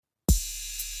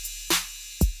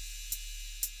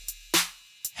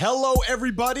Hello,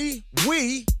 everybody.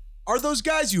 We are those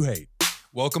guys you hate.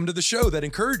 Welcome to the show that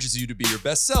encourages you to be your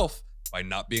best self by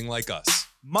not being like us.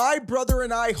 My brother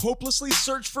and I hopelessly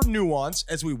search for nuance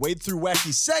as we wade through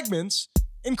wacky segments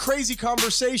and crazy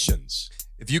conversations.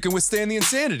 If you can withstand the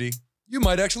insanity, you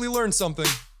might actually learn something.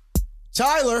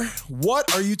 Tyler,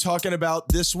 what are you talking about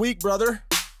this week, brother?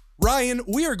 Ryan,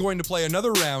 we are going to play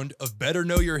another round of Better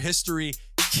Know Your History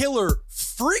Killer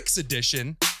Freaks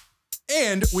Edition.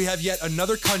 And we have yet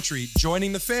another country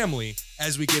joining the family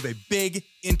as we give a big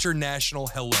international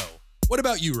hello. What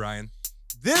about you, Ryan?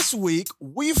 This week,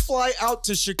 we fly out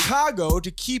to Chicago to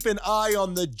keep an eye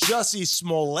on the Jussie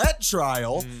Smollett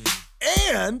trial.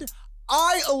 And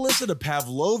I elicit a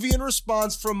Pavlovian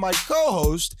response from my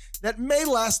co-host that may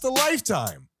last a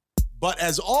lifetime. But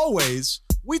as always,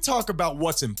 we talk about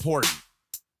what's important.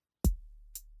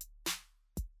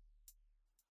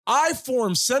 I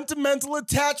form sentimental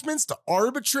attachments to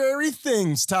arbitrary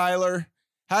things, Tyler.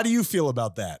 How do you feel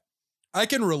about that? I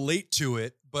can relate to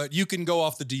it, but you can go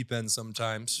off the deep end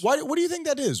sometimes. What do you think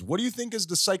that is? What do you think is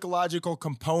the psychological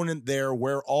component there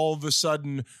where all of a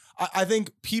sudden, I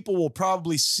think people will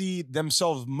probably see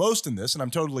themselves most in this, and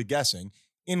I'm totally guessing,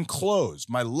 in clothes.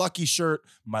 My lucky shirt,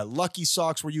 my lucky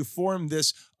socks, where you form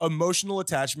this emotional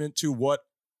attachment to what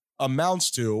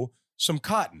amounts to some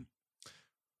cotton.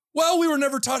 Well, we were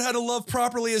never taught how to love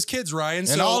properly as kids, Ryan.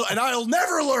 And I'll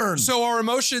never learn. So our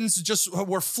emotions just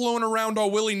were flown around all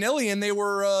willy-nilly, and they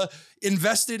were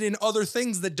invested in other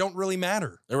things that don't really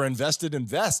matter. They were invested in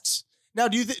vests. Now,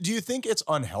 do you think it's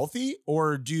unhealthy,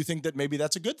 or do you think that maybe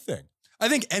that's a good thing? I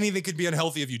think anything could be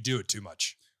unhealthy if you do it too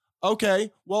much.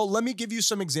 Okay, well, let me give you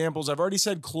some examples. I've already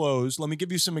said clothes. Let me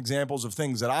give you some examples of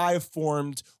things that I've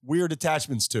formed weird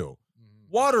attachments to.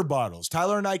 Water bottles.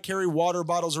 Tyler and I carry water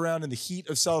bottles around in the heat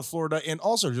of South Florida, and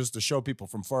also just to show people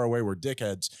from far away we're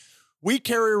dickheads. We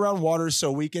carry around water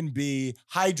so we can be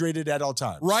hydrated at all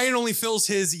times. Ryan only fills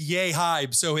his yay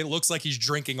hybe so it looks like he's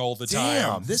drinking all the time.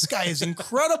 Damn, this guy is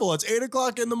incredible. It's 8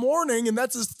 o'clock in the morning, and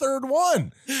that's his third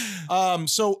one.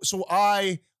 So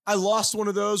I lost one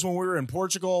of those when we were in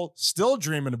Portugal. Still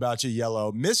dreaming about you,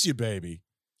 Yellow. Miss you, baby.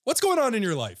 What's going on in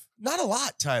your life? Not a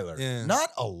lot, Tyler. Yeah. Not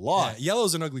a lot. Yeah,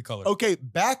 yellow's an ugly color. Okay,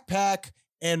 backpack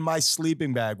and my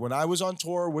sleeping bag. When I was on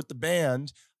tour with the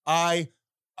band, I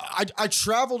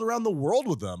traveled around the world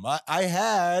with them. I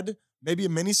had maybe a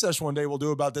mini session one day we'll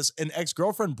do about this. An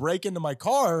ex-girlfriend break into my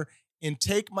car and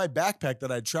take my backpack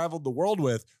that I'd traveled the world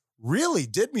with. Really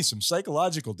did me some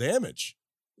psychological damage.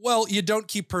 Well, you don't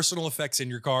keep personal effects in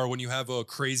your car when you have a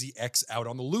crazy ex out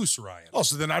on the loose, Ryan. Oh,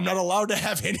 so then I'm not allowed to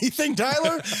have anything,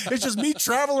 Tyler? It's just me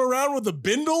traveling around with a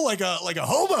bindle like a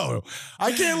hobo.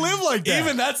 I can't live like that.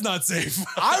 Even that's not safe.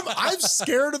 I'm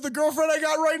scared of the girlfriend I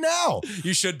got right now.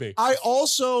 You should be. I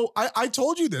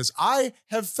told you this. I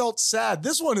have felt sad.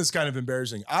 This one is kind of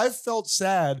embarrassing. I've felt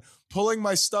sad pulling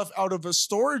my stuff out of a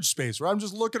storage space where I'm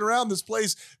just looking around this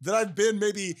place that I've been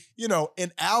maybe,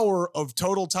 an hour of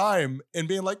total time and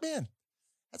being like, man,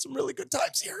 had some really good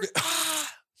times here.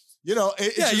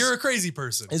 You're a crazy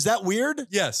person. Is that weird?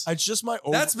 Yes. It's just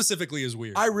that specifically is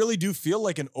weird. I really do feel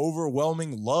like an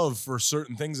overwhelming love for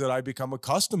certain things that I become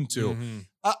accustomed to.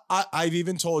 Mm-hmm. I've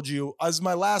even told you, as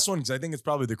my last one, because I think it's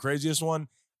probably the craziest one,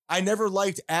 I never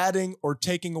liked adding or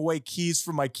taking away keys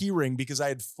from my key ring because I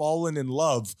had fallen in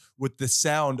love with the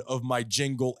sound of my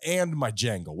jingle and my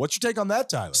jangle. What's your take on that,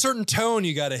 Tyler? Certain tone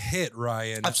you got to hit,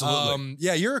 Ryan. Absolutely.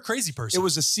 You're a crazy person. It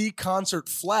was a C concert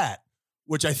flat,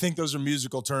 which I think those are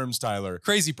musical terms, Tyler.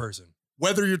 Crazy person.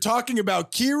 Whether you're talking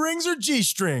about key rings or G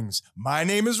strings, my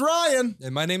name is Ryan.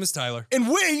 And my name is Tyler. And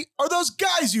we are those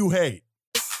guys you hate.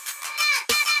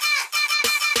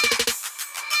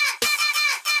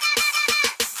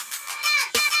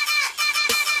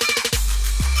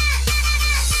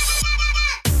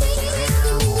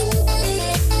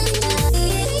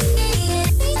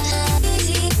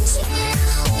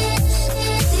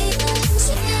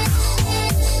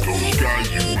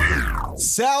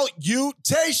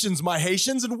 Salutations, my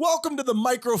Haitians, and welcome to the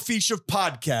microfiche of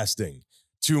podcasting.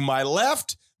 To my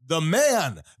left, the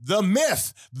man, the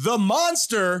myth, the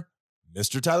monster,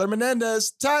 Mr. Tyler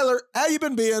Menendez. Tyler, how you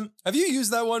been being? Have you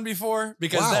used that one before?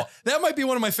 Because Wow. that might be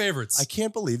one of my favorites. I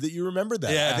can't believe that you remember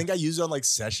that. Yeah. I think I used it on like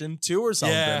session 2 or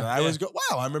something. Yeah, And I was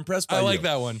wow, I'm impressed by I you. like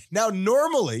that one. Now,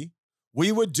 normally, we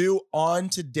would do on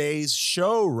today's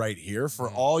show right here for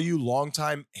all you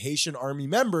longtime Haitian Army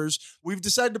members. We've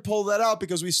decided to pull that out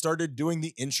because we started doing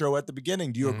the intro at the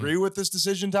beginning. Do you agree with this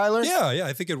decision, Tyler? Yeah,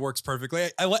 I think it works perfectly.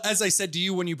 As I said to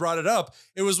you when you brought it up,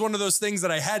 it was one of those things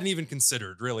that I hadn't even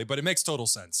considered, really, but it makes total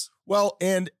sense. Well,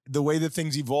 and the way that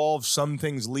things evolve, some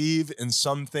things leave and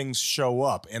some things show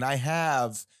up. And I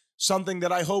have something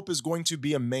that I hope is going to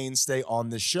be a mainstay on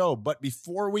this show. But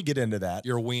before we get into that,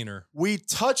 Your wiener. we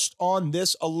touched on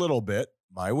this a little bit,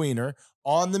 my wiener,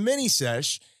 on the mini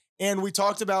sesh. And we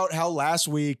talked about how last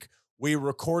week we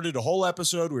recorded a whole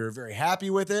episode. We were very happy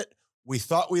with it. We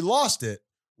thought we lost it.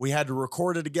 We had to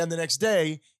record it again the next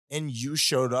day. And you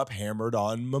showed up hammered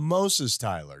on mimosas,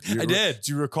 Tyler. I did.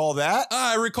 Do you recall that?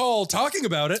 I recall talking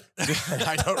about it.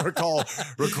 I don't recall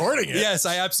recording it. Yes,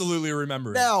 I absolutely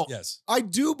remember Now, it. Yes. I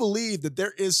do believe that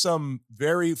there is some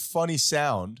very funny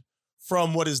sound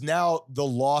from what is now the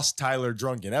lost Tyler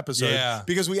Drunken episode. Yeah.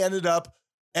 Because we ended up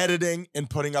editing and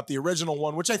putting up the original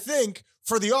one, which I think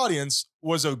for the audience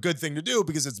was a good thing to do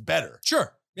because it's better.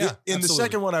 Sure. Yeah. In the absolutely.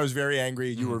 second one, I was very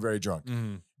angry. You Mhm. were very drunk.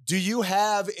 Mhm. Do you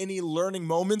have any learning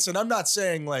moments? And I'm not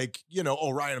saying like, oh,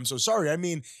 Ryan, I'm so sorry. I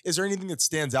mean, is there anything that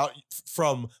stands out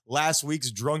from last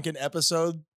week's drunken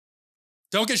episode?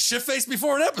 Don't get shit-faced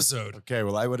before an episode. Okay,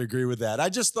 well, I would agree with that. I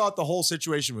just thought the whole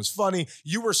situation was funny.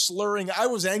 You were slurring. I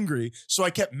was angry, so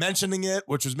I kept mentioning it,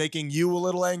 which was making you a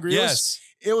little angry. Yes.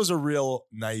 It was a real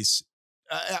nice,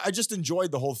 I just enjoyed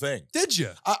the whole thing. Did you?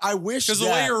 I wish Because that.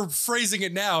 the way you're phrasing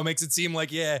it now makes it seem like,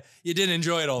 yeah, you didn't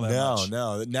enjoy it all that much.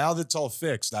 No. Now that's all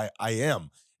fixed, I am.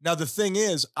 Now, the thing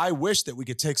is, I wish that we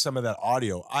could take some of that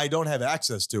audio. I don't have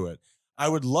access to it. I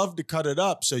would love to cut it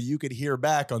up so you could hear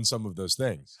back on some of those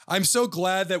things. I'm so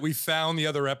glad that we found the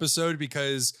other episode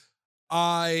because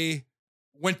I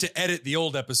went to edit the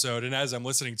old episode, and as I'm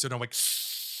listening to it, I'm like,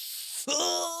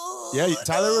 Yeah,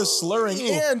 Tyler was slurring.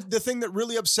 Ooh. And the thing that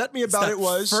really upset me It's about that it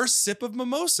was first sip of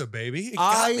mimosa, baby. It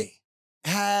I- got me.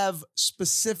 have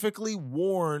specifically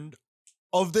warned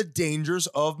of the dangers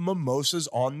of mimosas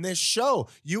on this show.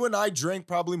 You and I drink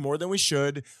probably more than we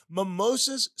should.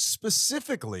 Mimosas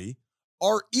specifically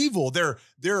are evil. Their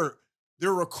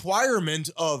requirement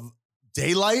of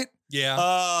daylight,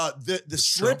 Yeah. the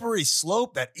slippery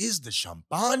slope that is the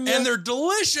champagne. And they're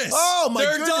delicious. Oh, my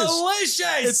they're goodness.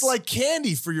 delicious. it's like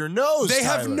candy for your nose. they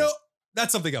have Tyler. no.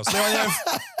 That's something else.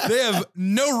 They have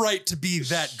no right to be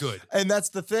that good. And that's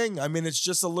the thing. I mean, it's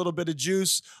just a little bit of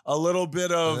juice, a little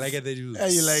bit of Like they do.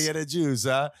 Hey, you like it a juice,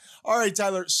 huh? All right,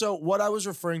 Tyler. So what I was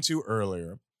referring to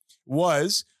earlier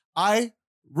was I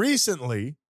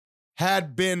recently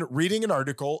had been reading an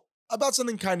article about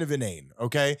something kind of inane,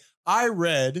 okay? I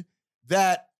read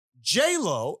that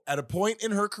J-Lo, at a point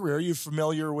in her career, you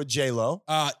familiar with J-Lo?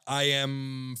 I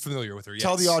am familiar with her. Yes.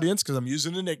 Tell the audience, because I'm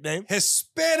using a nickname.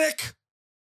 Hispanic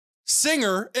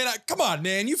singer. And come on,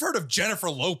 man. You've heard of Jennifer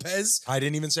Lopez. I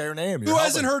didn't even say her name. Who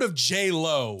hasn't heard of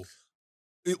J-Lo?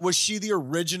 Was she the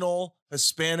original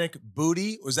Hispanic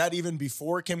booty? Was that even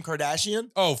before Kim Kardashian?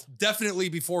 Oh, definitely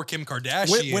before Kim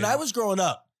Kardashian. When I was growing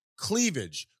up,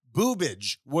 cleavage,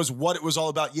 boobage was what it was all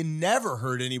about. You never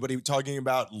heard anybody talking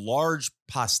about large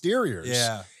posteriors.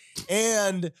 Yeah.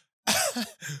 And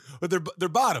but their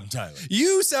bottom, Tyler.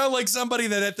 You sound like somebody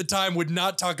that at the time would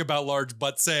not talk about large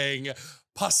butts saying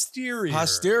posterior.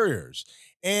 Posteriors.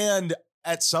 And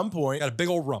at some point Got a big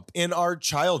old rump. in our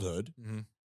childhood, Mhm.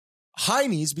 high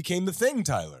knees became the thing,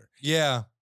 Tyler. Yeah.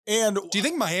 And Do you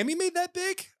think Miami made that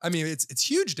big? I mean, it's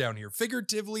huge down here,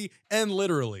 figuratively and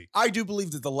literally. I do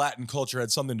believe that the Latin culture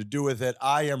had something to do with it.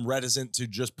 I am reticent to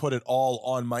just put it all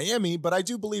on Miami, but I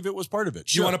do believe it was part of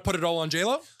it. You want to put it all on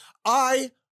J-Lo?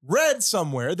 I read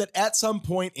somewhere that at some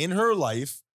point in her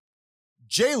life,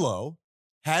 J-Lo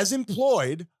has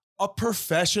employed a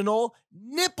professional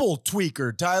nipple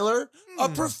tweaker, Tyler. A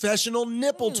Hmm. professional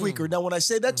nipple Hmm. tweaker. Now, when I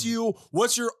say that to you,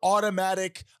 what's your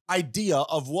automatic idea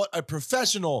of what a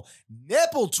professional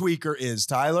nipple tweaker is,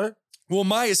 Tyler? Well,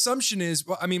 my assumption is,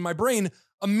 my brain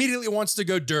immediately wants to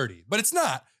go dirty, but it's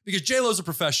not because J-Lo's a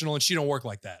professional and she don't work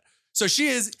like that. So she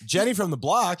is Jenny from the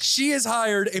block. she has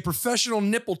hired a professional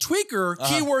nipple tweaker,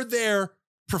 keyword there,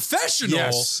 professional.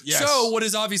 Yes, yes. So what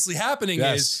is obviously happening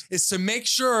Yes. is to make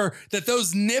sure that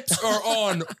those nips are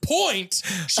on point,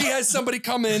 she has somebody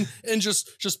come in and just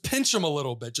pinch them a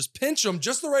little bit. Just pinch them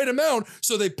just the right amount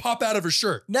so they pop out of her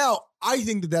shirt. Now, I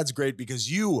think that that's great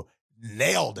because you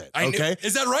nailed it, okay?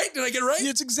 Is that right? Did I get it right?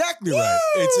 It's exactly right.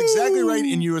 It's exactly right.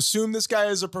 And you assume this guy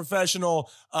is a professional.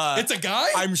 It's a guy?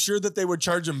 I'm sure that they would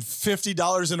charge him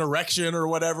 $50 an erection or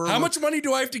whatever. How much money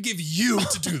do I have to give you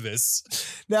to do this?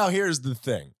 Now, here's the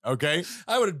thing, okay?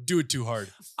 I would do it too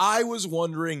hard. I was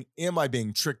wondering, am I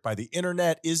being tricked by the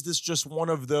internet? Is this just one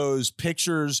of those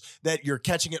pictures that you're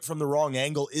catching it from the wrong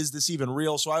angle? Is this even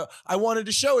real? So I wanted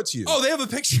to show it to you. Oh, they have a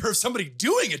picture of somebody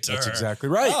doing it to That's her. exactly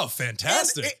right. Oh,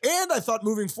 fantastic. And I thought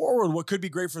moving forward, what could be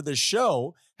great for this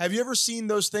show, have you ever seen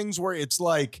those things where it's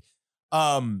like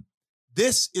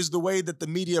this is the way that the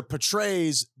media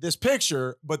portrays this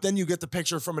picture, but then you get the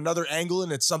picture from another angle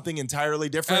and it's something entirely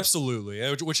different. Absolutely,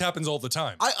 which happens all the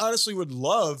time. I honestly would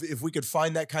love if we could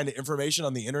find that kind of information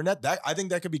on the internet. I think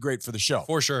that could be great for the show.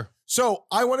 For sure. So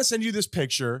I want to send you this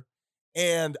picture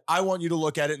and I want you to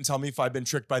look at it and tell me if I've been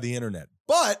tricked by the internet.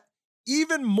 But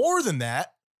even more than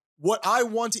that, what I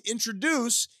want to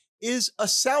introduce is a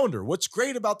sounder. What's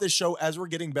great about this show as we're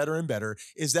getting better and better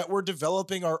is that we're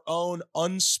developing our own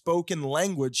unspoken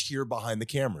language here behind the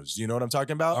cameras. Do you know what I'm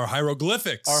talking about? Our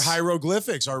hieroglyphics. Our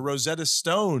hieroglyphics, our Rosetta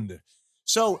Stone.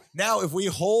 So now if we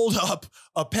hold up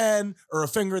a pen or a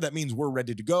finger, that means we're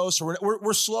ready to go. So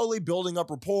we're slowly building up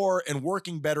rapport and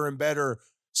working better and better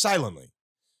silently.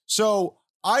 So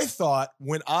I thought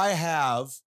when I have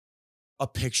a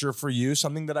picture for you,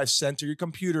 something that I've sent to your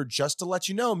computer just to let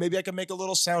you know, maybe I can make a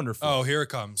little sounder for you. Oh, here it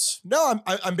comes. No,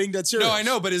 I'm being dead serious. No, I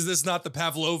know, but is this not the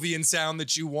Pavlovian sound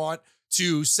that you want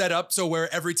to set up so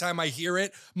where every time I hear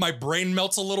it, my brain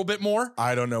melts a little bit more?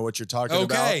 I don't know what you're talking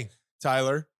about.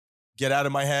 Tyler, get out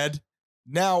of my head.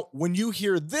 Now, when you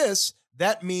hear this,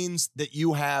 that means that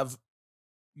you have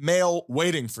mail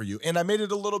waiting for you. And I made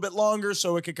it a little bit longer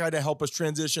so it could kind of help us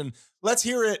transition. Let's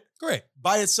hear it Great.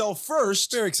 by itself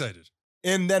first. Very excited.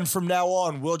 And then from now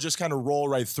on, we'll just kind of roll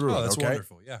right through it, that's okay?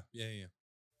 wonderful. Yeah.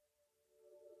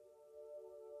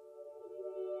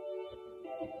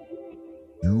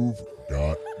 You've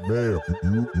got mail.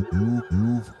 You've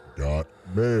got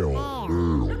mail.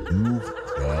 You've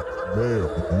got mail.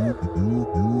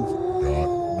 You've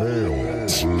got mail.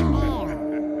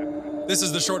 This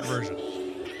is the short version.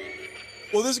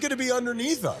 Well, this is going to be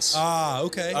underneath us. Ah,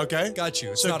 okay. Okay. Got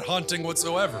you. It's So- not haunting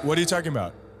whatsoever. What are you talking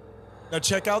about? Now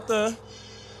check out the...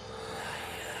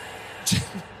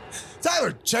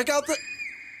 Tyler, check out the...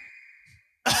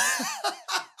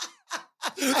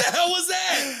 The hell was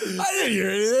that? I didn't hear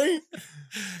anything.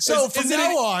 So from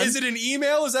now on... Is it an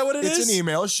email? Is that what it is? It's an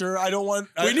email, sure. I don't want...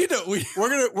 We're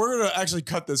gonna actually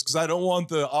cut this because I don't want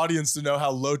the audience to know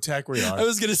how low tech we are. I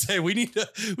was gonna say we need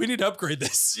to upgrade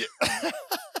this.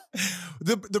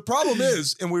 The problem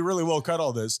is, and we really will cut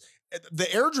all this, the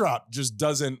airdrop just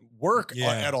doesn't work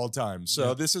at all times.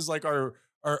 So this is like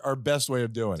our best way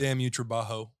of doing it. Damn you,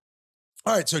 Trabajo.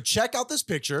 All right, so check out this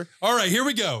picture. All right, here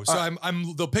we go. So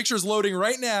I'm the picture's loading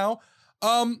right now.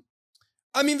 I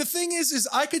mean, the thing is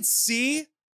I could see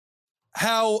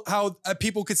how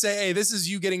people could say, hey, this is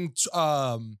you getting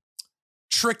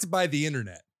tricked by the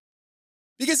internet.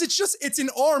 Because it's an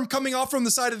arm coming off from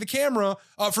the side of the camera,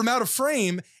 from out of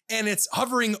frame, and it's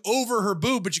hovering over her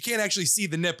boob, but you can't actually see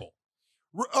the nipple.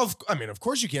 Of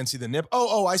course you can't see the nip.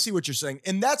 Oh, I see what you're saying.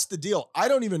 And that's the deal. I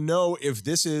don't even know if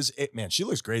this is it. Man, she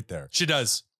looks great there. She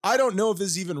does. I don't know if this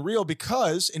is even real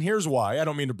because, and here's why, I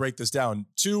don't mean to break this down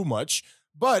too much,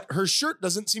 but her shirt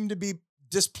doesn't seem to be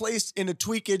displaced in a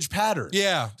tweakage pattern.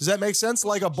 Yeah. Does that make sense?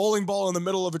 Like a bowling ball in the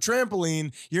middle of a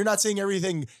trampoline, you're not seeing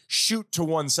everything shoot to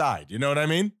one side. You know what I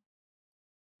mean?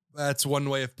 That's one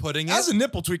way of putting it. As a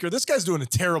nipple tweaker, this guy's doing a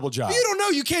terrible job. You don't know.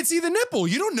 You can't see the nipple.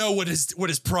 You don't know what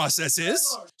his process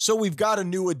is. So we've got a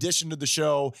new addition to the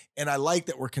show, and I like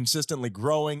that we're consistently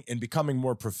growing and becoming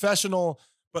more professional.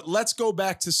 But let's go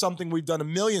back to something we've done a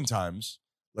million times.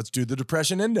 Let's do the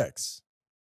Depression Index.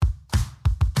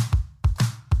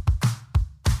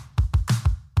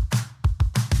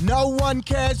 No one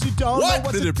cares, you don't know What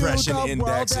what the to Depression do. The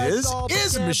Index world has all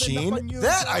is a been machine given up on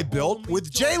that you. I built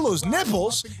with J-Lo's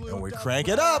nipples, and we crank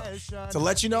it up to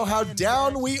let you know how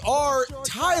down we are.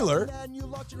 Tyler,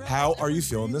 how are you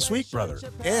feeling this week, brother?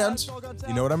 And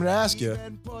you know what I'm going to ask you?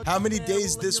 How many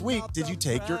days this week did you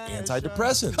take your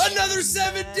antidepressants? Another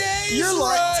 7 days. You're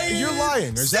lying. You're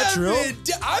lying. Is that true?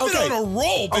 I've been on a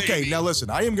roll, baby. Okay, now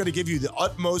listen, I am going to give you the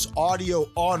utmost audio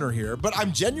honor here, but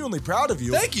I'm genuinely proud of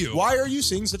you. Thank you. Why are you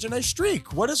seeing such a nice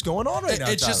streak? What is going on right now,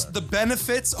 It's just Tyler? the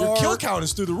benefits Your kill count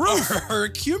is through the roof. are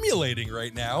accumulating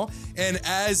right now. And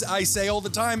as I say all the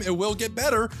time, it will get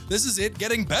better. This is it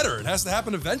getting better. It has to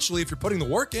happen eventually if you're putting the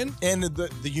work in. And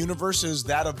the universe is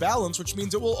that of balance, which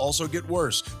means it will also get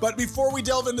worse. But before we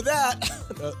delve into that,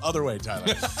 other way,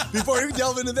 Tyler. Before we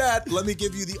delve into that, let me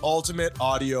give you the ultimate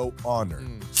audio honor.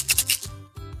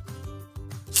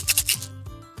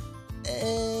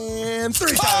 And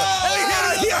 3 Tyler. Oh,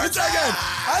 Hey, yeah, it's again.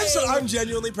 I'm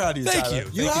genuinely proud of you, Thank Tyler.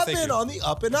 you. You have Thank been you. on the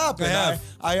up and up. I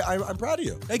and have. I'm proud of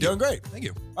you. Thank You're you. doing great. Thank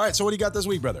you. All right, so what do you got this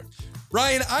week, brother?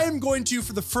 Ryan, I am going to,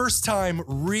 for the first time,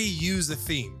 reuse a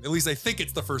theme. At least I think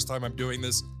it's the first time I'm doing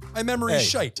this. My memory is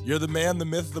shite. You're the man, the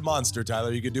myth, the monster,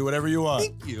 Tyler. You can do whatever you want.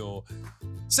 Thank you.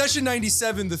 Session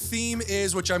 97, the theme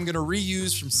is, which I'm going to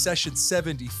reuse from session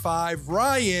 75.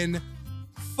 Ryan,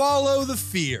 follow the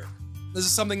fear. This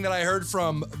is something that I heard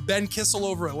from Ben Kissel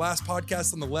over at Last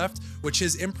Podcast on the Left, which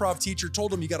his improv teacher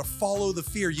told him, you got to follow the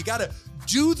fear. You got to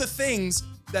do the things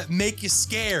that make you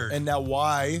scared. And now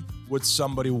why would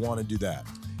somebody want to do that?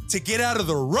 To get out of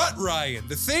the rut, Ryan.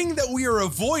 The thing that we are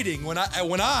avoiding when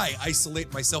I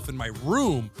isolate myself in my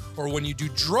room, or when you do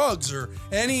drugs or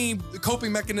any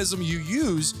coping mechanism you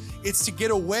use, it's to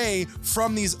get away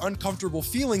from these uncomfortable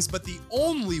feelings. But the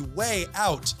only way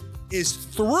out is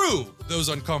through those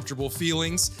uncomfortable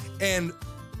feelings. And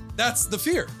that's the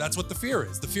fear. That's what the fear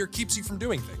is. The fear keeps you from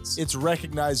doing things. It's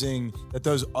recognizing that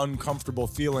those uncomfortable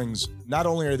feelings, not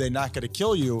only are they not going to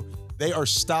kill you, they are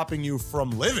stopping you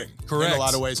from living. Correct. In a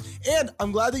lot of ways. And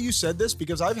I'm glad that you said this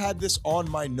because I've had this on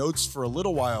my notes for a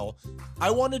little while. I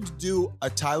wanted to do a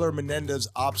Tyler Menendez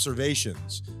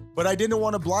observations, but I didn't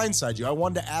want to blindside you. I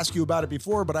wanted to ask you about it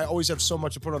before, but I always have so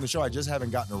much to put on the show. I just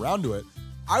haven't gotten around to it.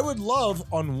 I would love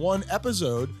on one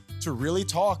episode to really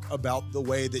talk about the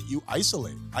way that you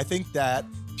isolate. I think that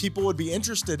people would be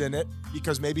interested in it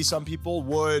because maybe some people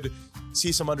would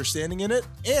see some understanding in it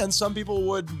and some people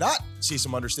would not see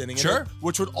some understanding in it,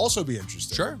 which would also be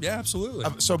interesting. Sure, yeah, absolutely.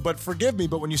 But forgive me,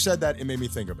 but when you said that, it made me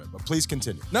think of it. But please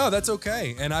continue. No, that's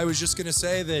okay. And I was just going to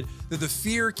say that the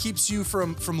fear keeps you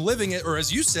from living it, or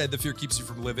as you said, the fear keeps you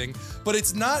from living, but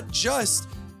it's not just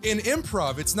in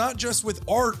improv. It's not just with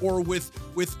art or with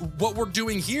what we're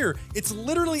doing here. It's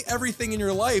literally everything in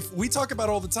your life. We talk about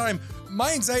it all the time.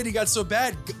 My anxiety got so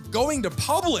bad, going to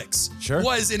Publix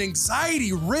was an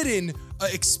anxiety-ridden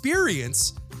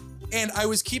experience, and I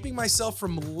was keeping myself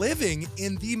from living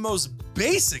in the most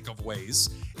basic of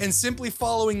ways and simply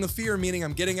following the fear, meaning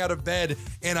I'm getting out of bed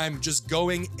and I'm just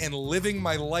going and living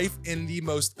my life in the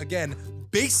most, again,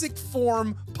 basic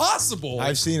form possible.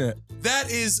 I've seen it.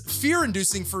 That is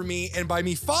fear-inducing for me, and by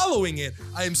me following it,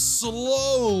 I am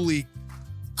slowly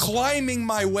climbing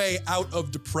my way out of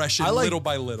depression little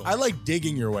by little. I like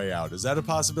digging your way out. Is that a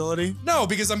possibility? No,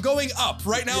 because I'm going up.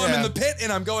 Right now I'm in the pit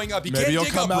and I'm going up. Maybe you'll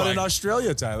come out in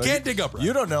Australia, Tyler. Can't dig up right.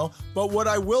 You don't know. But what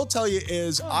I will tell you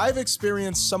is I've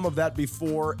experienced some of that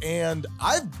before, and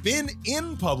I've been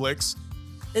in Publix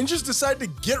and just decided to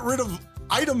get rid of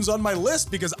items on my list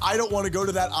because I don't want to go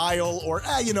to that aisle, or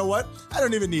you know what? I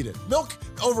don't even need it. Milk,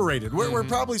 overrated. We're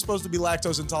probably supposed to be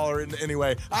lactose intolerant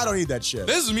anyway. I don't need that shit.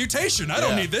 This is a mutation. I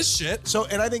don't need this shit. So,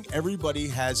 and I think everybody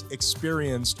has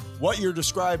experienced what you're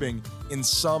describing in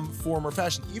some form or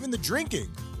fashion. Even the drinking.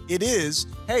 It is,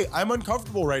 hey, I'm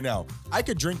uncomfortable right now. I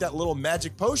could drink that little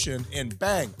magic potion and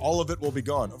bang, all of it will be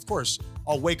gone. Of course,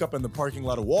 I'll wake up in the parking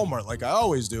lot of Walmart like I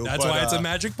always do. That's why it's a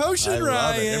magic potion, I love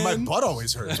Ryan. it. And my butt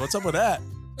always hurts. What's up with that?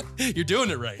 You're doing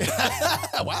it right.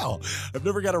 Wow. I've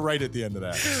never got a right at the end of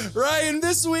that. Ryan,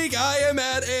 this week I am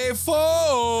at a 4.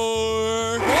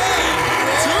 1, 2,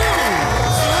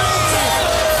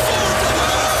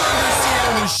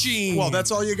 3, machine. Well, that's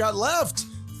all you got left.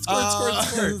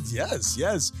 Squirt.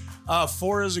 Yes.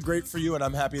 4 is a great for you, and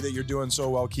I'm happy that you're doing so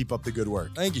well. Keep up the good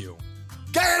work. Thank you.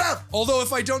 Get it up! Although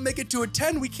if I don't make it to a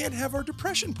 10, we can't have our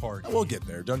depression party. We'll get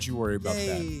there. Don't you worry about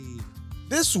that.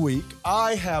 This week,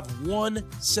 I have one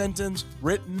sentence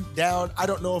written down. I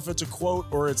don't know if it's a quote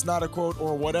or it's not a quote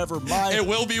or whatever. It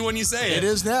will be when you say it. It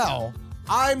is now.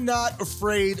 I'm not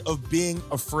afraid of being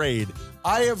afraid.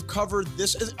 I have covered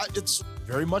this. It's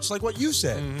very much like what you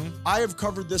said. I have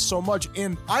covered this so much,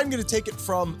 and I'm going to take it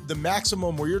from the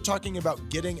maximum where you're talking about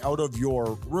getting out of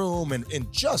your room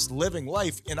and just living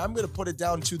life, and I'm going to put it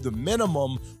down to the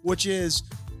minimum, which is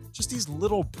just these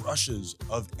little brushes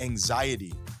of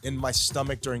anxiety in my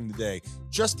stomach during the day.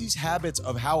 Just these habits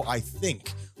of how I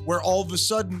think, where all of a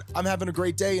sudden I'm having a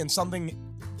great day and something,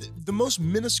 the most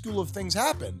minuscule of things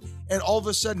happen. And all of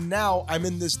a sudden now I'm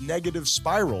in this negative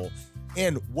spiral.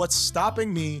 And what's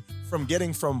stopping me from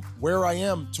getting from where I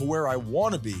am to where I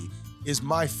want to be is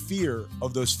my fear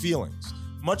of those feelings.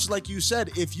 Much like you said,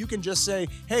 if you can just say,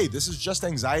 hey, this is just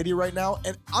anxiety right now,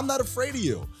 and I'm not afraid of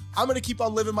you. I'm going to keep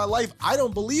on living my life. I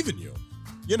don't believe in you.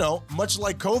 You know, much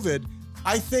like COVID,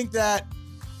 I think that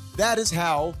is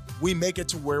how we make it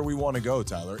to where we want to go,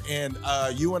 Tyler. And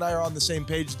you and I are on the same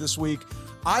page this week.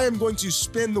 I am going to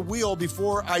spin the wheel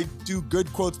before I do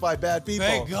good quotes by bad people.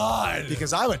 Thank God.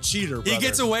 Because I'm a cheater, brother. He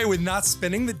gets away with not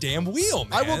spinning the damn wheel,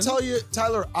 man. I will tell you,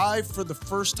 Tyler, for the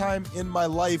first time in my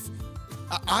life,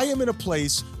 I am in a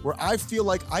place where I feel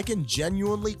like I can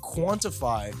genuinely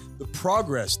quantify the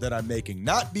progress that I'm making.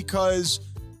 Not because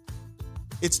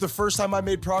it's the first time I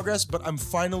made progress, but I'm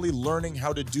finally learning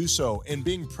how to do so and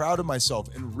being proud of myself.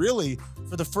 And really,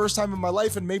 for the first time in my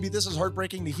life, and maybe this is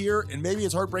heartbreaking to hear, and maybe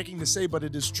it's heartbreaking to say, but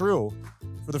it is true.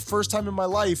 For the first time in my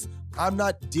life, I'm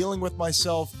not dealing with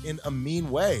myself in a mean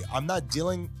way. I'm not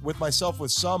dealing with myself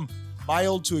with some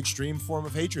mild to extreme form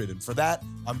of hatred. And for that,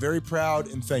 I'm very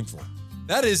proud and thankful.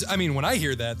 That is, I mean, when I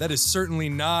hear that, that is certainly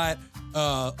not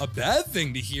a bad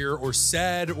thing to hear or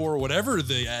sad or whatever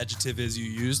the adjective is you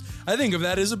used. I think of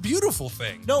that as a beautiful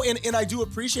thing. No, and I do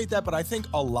appreciate that, but I think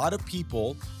a lot of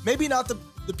people, maybe not the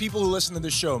people who listen to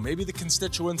this show, maybe the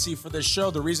constituency for this show,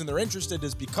 the reason they're interested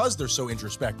is because they're so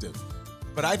introspective.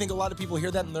 But I think a lot of people hear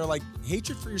that and they're like,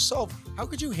 hatred for yourself? How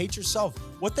could you hate yourself?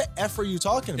 What the F are you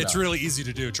talking about? It's really easy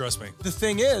to do, trust me. The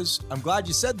thing is, I'm glad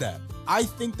you said that. I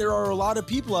think there are a lot of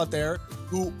people out there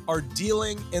who are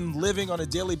dealing and living on a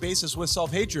daily basis with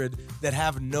self-hatred that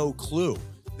have no clue.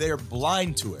 They're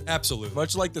blind to it. Absolutely.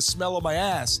 Much like the smell of my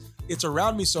ass, it's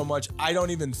around me so much, I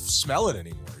don't even smell it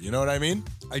anymore. You know what I mean?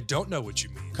 I don't know what you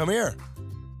mean. Come here.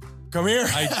 Come here.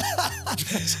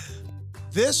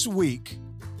 This week,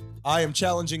 I am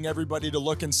challenging everybody to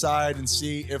look inside and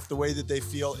see if the way that they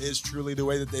feel is truly the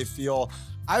way that they feel.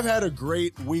 I've had a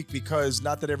great week because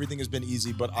not that everything has been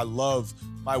easy, but I love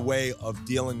my way of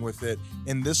dealing with it.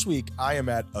 And this week, I am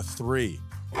at a 3.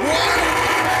 1, 2,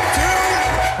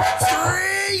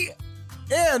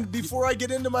 3. And before I get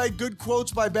into my good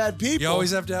quotes by bad people. You always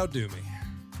have to outdo me.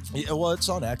 Yeah, well, it's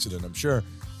on accident, I'm sure.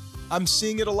 I'm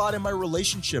seeing it a lot in my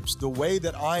relationships, the way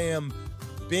that I am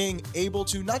being able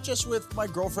to, not just with my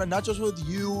girlfriend, not just with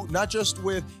you, not just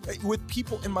with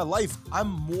people in my life, I'm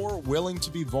more willing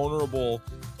to be vulnerable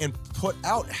and put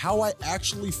out how I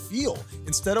actually feel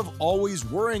instead of always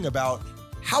worrying about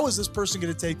how is this person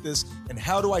going to take this and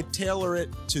how do I tailor it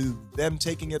to them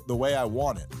taking it the way I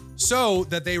want it. So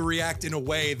that they react in a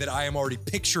way that I am already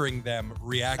picturing them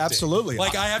reacting. Absolutely.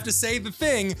 Like I have to say the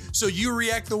thing, so you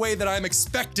react the way that I'm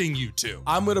expecting you to.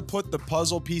 I'm going to put the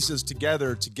puzzle pieces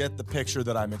together to get the picture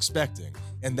that I'm expecting.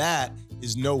 And that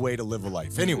is no way to live a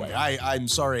life. Anyway, I'm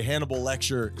sorry, Hannibal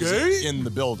Lecter is in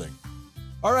the building.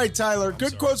 All right, Tyler,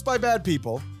 good quotes by bad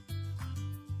people.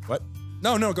 What?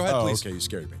 No, go ahead, please. Okay, you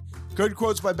scared me. Good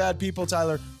quotes by bad people,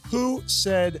 Tyler. Who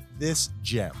said this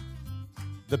gem?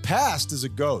 The past is a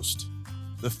ghost.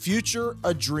 The future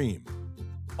a dream.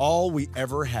 All we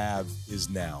ever have is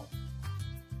now.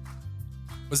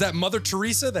 Was that Mother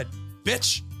Teresa, that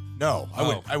bitch? No,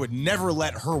 I would never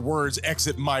let her words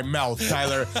exit my mouth,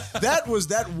 Tyler. That was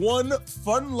that one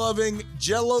fun-loving,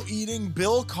 Jello-eating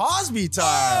Bill Cosby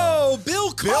time. Oh,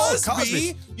 Bill Cosby. Bill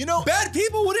Cosby. You know, bad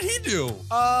people, what did he do?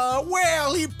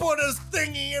 Well, he put his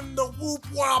thingy in the whoop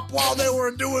wop while they were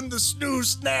doing the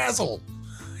snooze snazzle.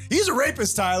 He's a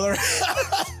rapist, Tyler.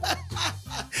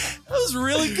 That was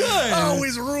really good.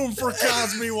 Always room for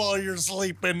Cosby while you're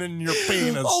sleeping in your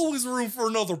penis. Always room for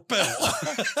another Bill.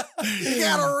 You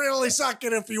gotta really suck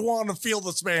it if you want to feel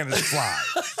the Spanish fly.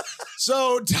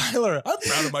 So, Tyler, I'm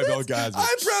proud of my Bill Cosby.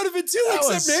 I'm proud of it too,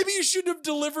 except maybe you shouldn't have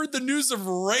delivered the news of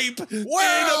rape in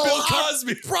a Bill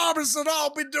Cosby. I promise that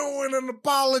I'll be doing an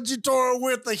apology tour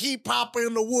with the hip hop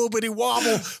and the whoobity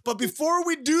wobble. But before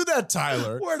we do that,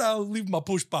 Tyler, where'd I leave my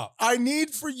push pop? I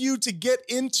need for you to get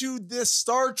into this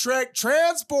Star Trek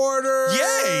transporter.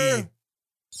 Yay!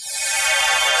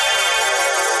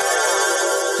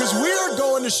 Because we are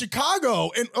going to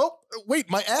Chicago and wait,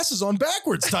 my ass is on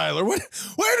backwards, Tyler. Wait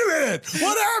a minute.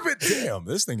 What happened? Damn,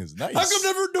 this thing is nice. How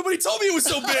come nobody told me it was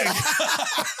so big?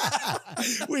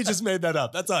 We just made that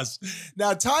up. That's us.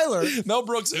 Now, Tyler. Mel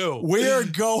Brooks who? We are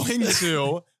going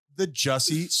to the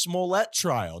Jussie Smollett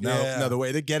trial. Now, the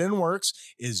way that Get In works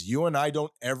is you and I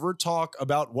don't ever talk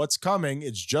about what's coming.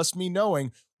 It's just me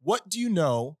knowing. What do you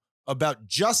know about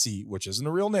Jussie, which isn't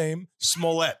a real name,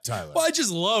 Smollett, Tyler? Well, I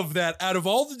just love that out of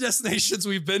all the destinations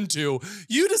we've been to,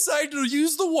 you decided to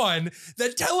use the one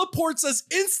that teleports us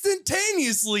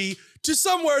instantaneously to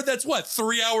somewhere that's,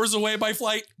 3 hours away by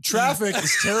flight? Traffic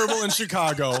is terrible in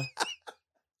Chicago.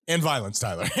 And violence,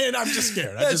 Tyler. And I'm just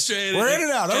scared. We're in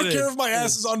and out. I don't care if my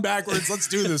ass is on backwards. Let's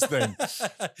do this thing.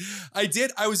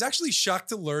 I was actually shocked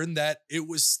to learn that it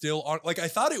was still on. Like, I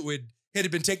thought it had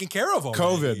been taken care of already.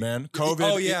 COVID, man. COVID.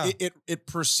 Oh, yeah. It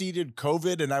preceded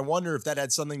COVID, and I wonder if that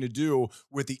had something to do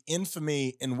with the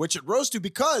infamy in which it rose to,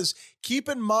 because keep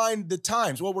in mind the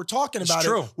times. Well, we're talking about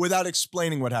it without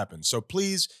explaining what happened. So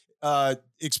please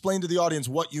explain to the audience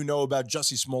what you know about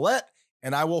Jussie Smollett,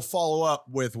 and I will follow up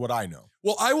with what I know.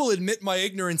 Well, I will admit my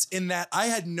ignorance in that I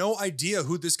had no idea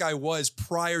who this guy was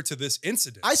prior to this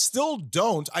incident. I still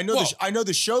don't. I know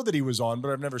the show that he was on, but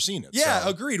I've never seen it. Yeah,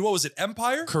 agreed. What was it,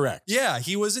 Empire? Correct. Yeah,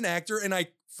 he was an actor, and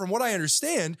from what I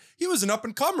understand, he was an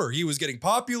up-and-comer. He was getting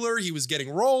popular, he was getting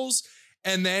roles,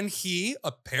 and then he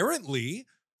apparently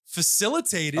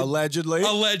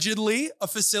allegedly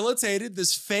facilitated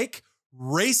this fake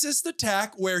racist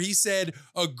attack where he said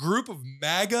a group of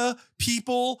MAGA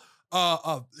people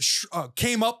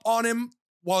came up on him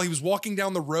while he was walking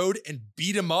down the road and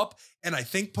beat him up and I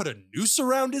think put a noose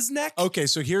around his neck. Okay,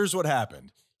 so here's what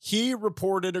happened. He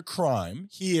reported a crime.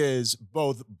 He is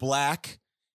both black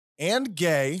and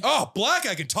gay. Oh, black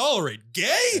I can tolerate.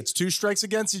 Gay? It's 2 strikes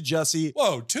against you, Jesse.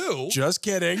 Whoa, 2? Just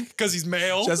kidding. Because he's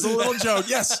male. Just a little joke.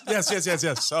 Yes.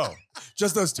 So,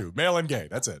 just those 2, male and gay.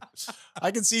 That's it.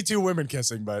 I can see 2 women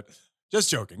kissing, but just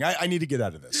joking. I need to get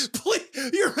out of this. Please,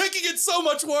 you're making it so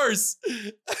much worse.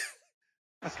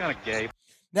 That's kind of gay.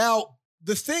 Now,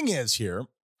 the thing is here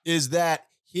is that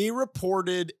he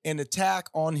reported an attack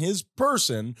on his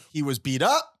person. He was beat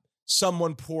up.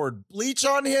 Someone poured bleach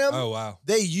on him. Oh, wow.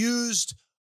 They used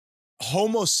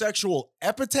homosexual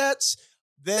epithets.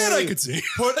 That I They could see.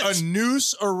 put a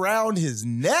noose around his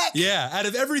neck. Yeah, out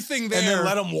of everything there. And then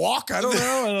let him walk. I don't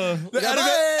know.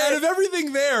 Out of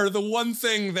everything there, the one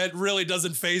thing that really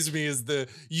doesn't faze me is the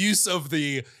use of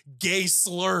the gay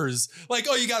slurs. Like,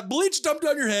 oh, you got bleach dumped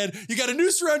on your head, you got a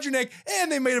noose around your neck,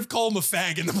 and they may have called him a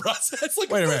fag in the process. Like,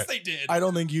 Wait a of minute. course they did. I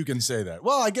don't think you can say that.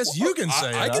 Well, I guess you can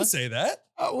say it. I huh? can say that.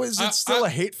 Oh, is it still a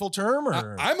hateful term?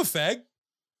 Or? I'm a fag.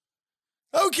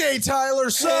 Okay, Tyler.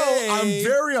 So Hey. I'm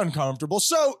very uncomfortable.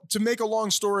 So to make a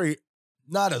long story,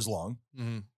 not as long,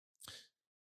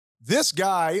 this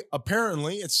guy,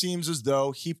 apparently, it seems as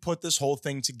though he put this whole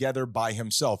thing together by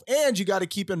himself. And you got to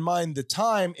keep in mind the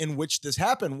time in which this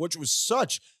happened, which was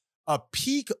such a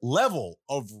peak level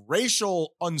of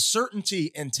racial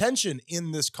uncertainty and tension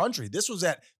in this country. This was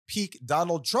at peak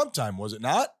Donald Trump time, was it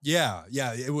not? Yeah.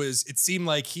 It seemed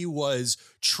like he was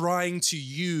trying to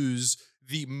use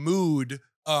the mood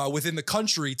within the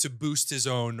country to boost his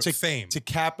own fame. To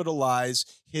capitalize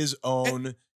his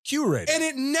own Q rating. And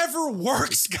it never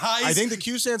works, guys. I think the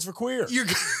Q stands for queer. You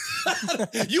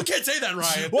can't say that,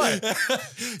 Ryan. What?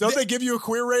 Don't they give you a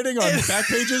queer rating on back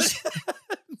pages?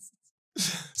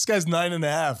 This guy's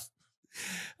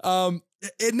 9.5.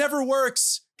 It never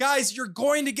works. Guys, you're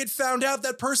going to get found out.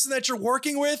 That person that you're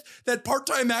working with, that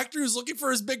part-time actor who's looking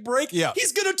for his big break,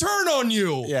 he's going to turn on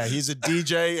you. Yeah, he's a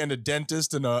DJ and a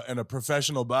dentist and a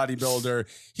professional bodybuilder.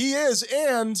 He is,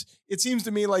 and it seems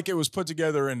to me like it was put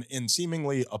together in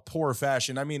seemingly a poor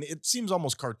fashion. I mean, it seems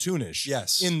almost cartoonish.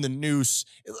 Yes. In the noose.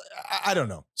 I don't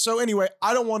know. So anyway,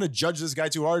 I don't want to judge this guy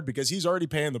too hard because he's already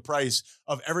paying the price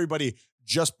of everybody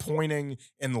just pointing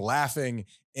and laughing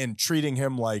and treating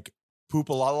him like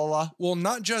poop-a-la-la-la. Well,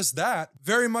 not just that.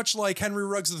 Very much like Henry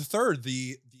Ruggs III,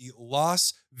 the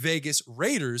Las Vegas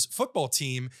Raiders football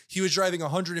team. He was driving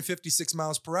 156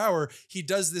 miles per hour. He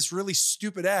does this really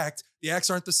stupid act. The acts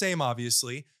aren't the same,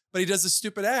 obviously, but he does this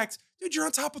stupid act. Dude, you're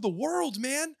on top of the world,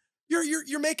 man.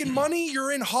 You're making money.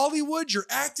 You're in Hollywood. You're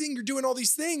acting. You're doing all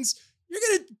these things. You're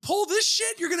going to pull this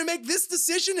shit? You're going to make this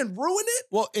decision and ruin it?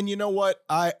 Well, and you know what?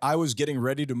 I was getting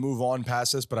ready to move on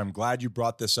past this, but I'm glad you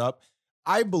brought this up.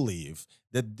 I believe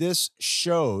that this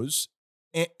shows,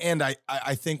 and I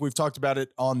think we've talked about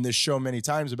it on this show many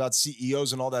times about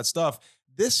CEOs and all that stuff.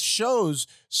 This shows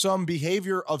some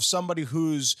behavior of somebody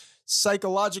whose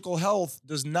psychological health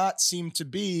does not seem to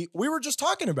be, we were just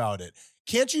talking about it.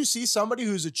 Can't you see somebody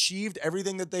who's achieved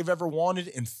everything that they've ever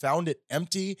wanted and found it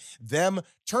empty? Them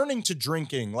turning to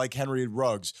drinking like Henry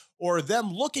Ruggs, or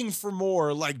them looking for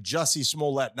more like Jussie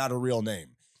Smollett, not a real name.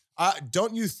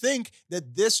 Don't you think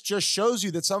that this just shows you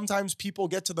that sometimes people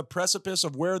get to the precipice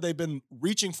of where they've been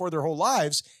reaching for their whole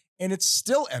lives and it's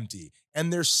still empty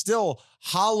and they're still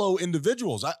hollow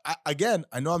individuals? Again,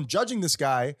 I know I'm judging this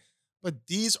guy, but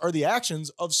these are the actions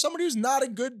of somebody who's not a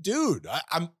good dude.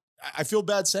 I feel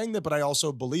bad saying that, but I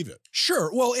also believe it.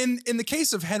 Sure. Well, in the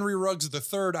case of Henry Ruggs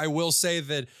III, I will say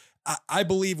that I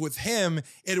believe with him,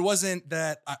 it wasn't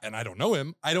that, and I don't know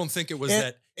him, I don't think it was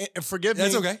that. And forgive me,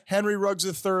 that's okay. Henry Ruggs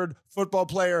III, football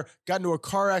player, got into a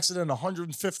car accident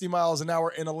 150 miles an hour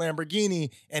in a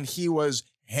Lamborghini, and he was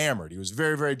hammered. He was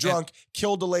very, very drunk,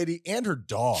 killed a lady and her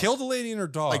dog. Killed a lady and her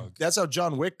dog. Like, that's how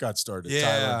John Wick got started,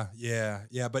 Yeah, Tyler.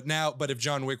 yeah. But if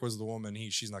John Wick was the woman,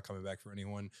 she's not coming back for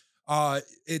anyone.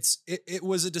 It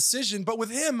was a decision, but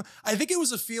with him, I think it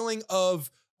was a feeling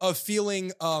of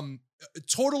feeling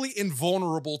totally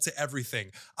invulnerable to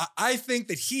everything. I think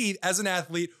that he, as an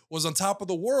athlete, was on top of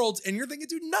the world, and you're thinking,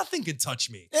 dude, nothing can touch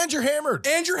me. And you're hammered.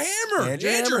 And you're hammered.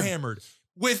 And you're hammered.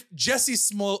 With Jussie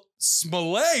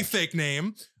Smollett, fake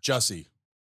name. Jussie.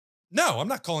 No, I'm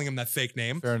not calling him that fake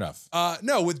name. Fair enough.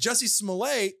 No, with Jussie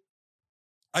Smollett,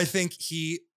 I think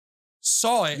he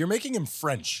saw it. You're making him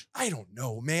French. I don't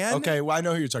know, man. Okay, well, I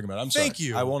know who you're talking about. I'm sorry. Thank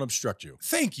you. I won't obstruct you.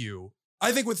 Thank you.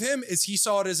 I think with him is he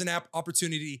saw it as an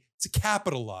opportunity to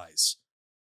capitalize.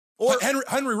 Or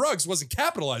Henry Ruggs wasn't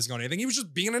capitalizing on anything. He was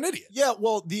just being an idiot. Yeah,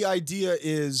 well, the idea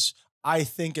is I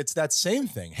think it's that same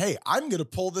thing. Hey, I'm going to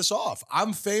pull this off.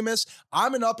 I'm famous.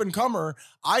 I'm an up-and-comer.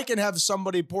 I can have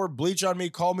somebody pour bleach on me,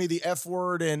 call me the F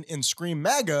word, and scream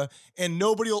MAGA, and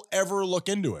nobody will ever look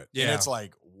into it. Yeah. And it's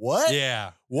like, what?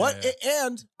 Yeah. What? Yeah.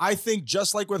 And I think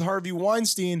just like with Harvey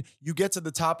Weinstein, you get to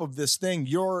the top of this thing.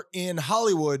 You're in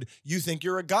Hollywood. You think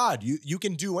you're a god. You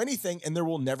can do anything, and there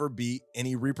will never be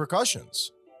any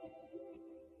repercussions.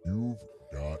 You've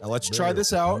got Now let's try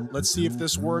this out. Let's see if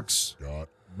this works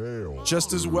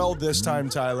just as well this time,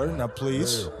 Tyler. Now,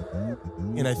 please.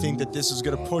 And I think that this is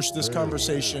going to push this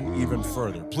conversation even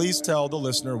further. Please tell the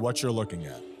listener what you're looking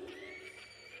at.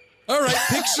 All right,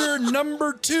 picture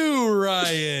number 2,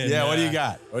 Ryan. Yeah, what do you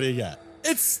got? What do you got?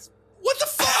 It's what the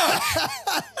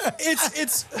fuck?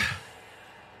 it's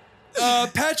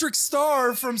Patrick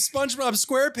Star from SpongeBob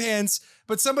SquarePants,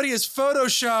 but somebody has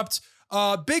photoshopped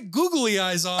big googly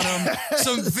eyes on him,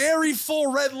 some very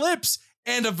full red lips,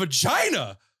 and a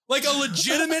vagina. Like a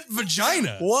legitimate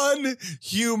vagina. One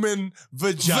human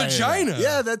vagina. Vagina.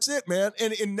 Yeah, that's it, man.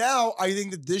 And now I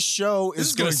think that this show This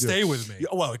is going to stay with me. Yeah,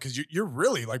 well, because you're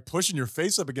really like pushing your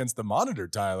face up against the monitor,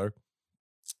 Tyler.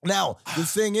 Now, the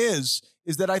thing is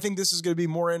that I think this is going to be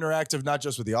more interactive, not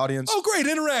just with the audience. Oh, great.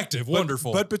 Interactive.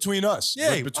 Wonderful. But between us.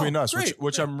 Yay. Between us, Great.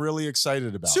 which I'm really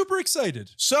excited about. Super excited.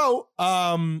 So,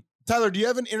 Tyler, do you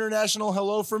have an international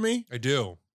hello for me? I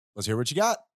do. Let's hear what you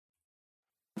got.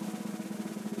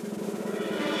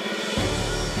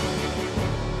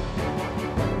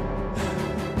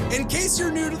 In case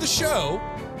you're new to the show,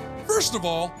 first of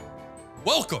all,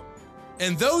 welcome.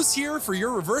 And those here for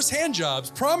your reverse hand jobs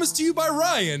promised to you by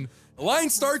Ryan, the line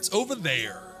starts over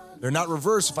there. They're not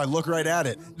reverse if I look right at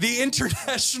it. The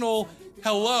international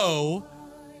hello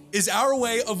is our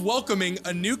way of welcoming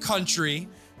a new country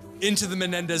into the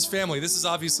Menendez family. This is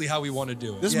obviously how we want to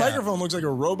do it. This microphone looks like a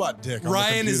robot dick. On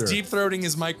Ryan the is computer. deep-throating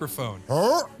his microphone.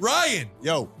 Huh? Ryan,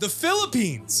 Yo, the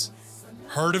Philippines.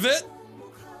 Heard of it?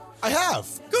 I have.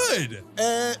 Good.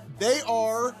 They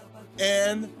are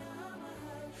an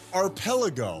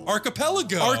archipelago.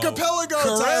 Archipelago. Archipelago,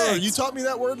 Correct. Tyler. You taught me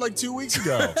that word like 2 weeks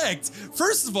ago. Correct.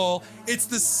 First of all, it's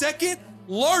the second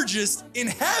largest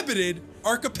inhabited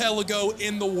archipelago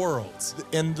in the world.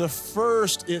 And the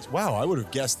first is, wow, I would have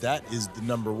guessed that is the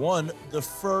number one. The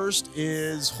first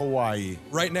is Hawaii.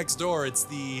 Right next door, it's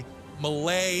the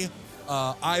Malay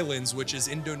Islands, which is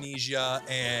Indonesia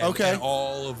and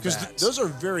all of Because that. those are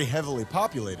very heavily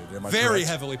populated, am I very correct?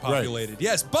 heavily Right. populated,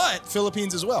 yes. But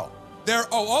Philippines as well.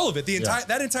 all of it,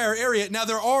 that entire area. Now,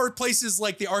 there are places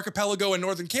like the archipelago in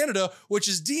northern Canada, which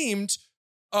is deemed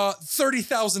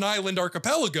 30,000 island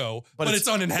archipelago, but it's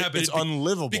uninhabited. It's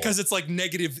unlivable. because it's like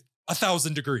negative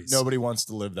 1,000 degrees. Nobody wants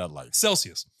to live that life.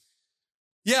 Celsius.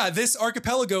 Yeah, this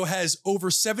archipelago has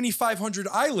over 7,500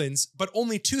 islands, but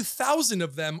only 2,000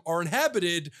 of them are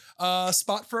inhabited.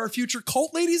 Spot for our future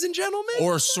cult, ladies and gentlemen.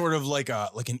 Or sort of like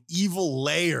an evil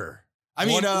layer. I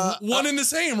mean, one in the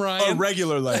same, Ryan. a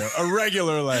regular layer. A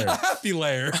regular A layer. happy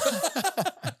layer.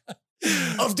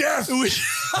 Of death.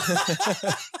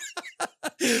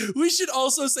 We should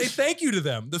also say thank you to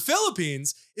them. The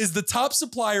Philippines is the top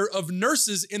supplier of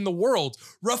nurses in the world.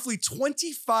 Roughly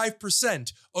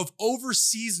 25% of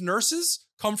overseas nurses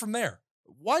come from there.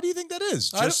 Why do you think that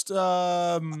is? I Just,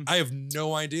 I have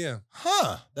no idea.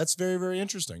 That's very, very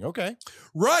interesting. Okay.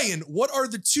 Ryan, what are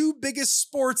the 2 biggest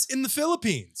sports in the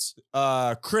Philippines?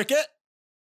 Cricket.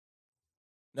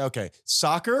 Okay.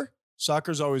 Soccer.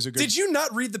 Soccer's always a good. Did you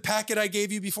not read the packet I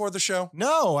gave you before the show?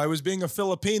 No, I was being a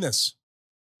Filipinus.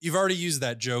 You've already used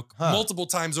that joke multiple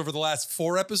times over the last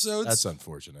 4 episodes. That's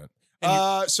unfortunate.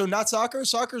 And So not soccer.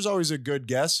 Soccer's always a good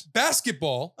guess.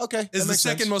 Basketball Okay. is the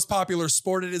second most popular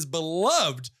sport. It is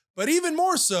beloved, but even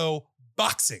more so,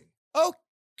 boxing.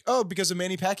 Oh, because of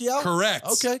Manny Pacquiao? Correct.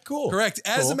 Okay, cool. Correct.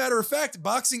 As Cool. a matter of fact,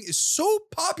 boxing is so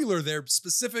popular there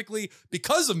specifically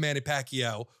because of Manny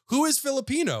Pacquiao, who is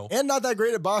Filipino. And not that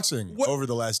great at boxing What- over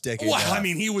the last decade. Well, and a half. I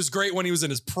mean, he was great when he was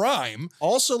in his prime.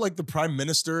 Also, like the prime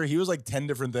minister, he was like 10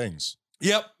 different things.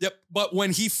 Yep. But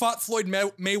when he fought Floyd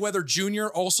Mayweather Jr.,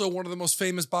 also one of the most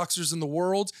famous boxers in the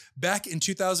world, back in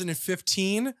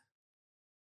 2015,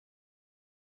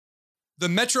 the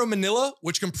Metro Manila,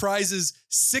 which comprises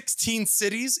 16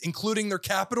 cities, including their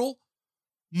capital,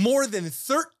 more than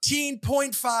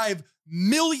 13.5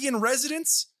 million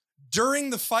residents. During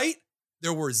the fight,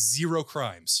 there were 0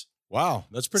 crimes. Wow,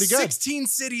 that's pretty good. 16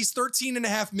 cities,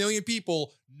 13.5 million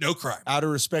people, no crime. Out of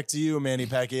respect to you, Manny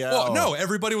Pacquiao. Well, no,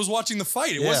 everybody was watching the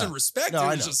fight. It Yeah. wasn't respect. No, it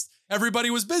I was know. just everybody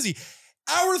was busy.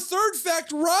 Our third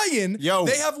fact, Ryan, Yo.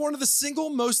 they have one of the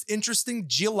single most interesting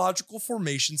geological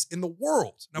formations in the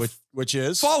world. Now, Which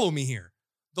is? follow me here.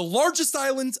 the largest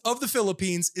island of the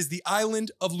Philippines is the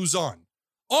island of Luzon.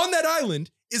 On that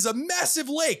island is a massive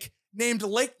lake named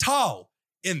Lake Taal.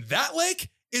 In that lake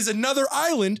is another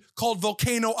island called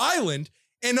Volcano Island.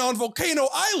 And on Volcano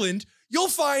Island, you'll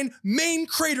find Main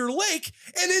Crater Lake.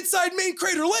 And inside Main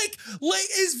Crater Lake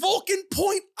is Vulcan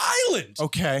Point Island.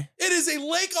 Okay. It is a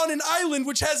lake on an island,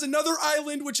 which has another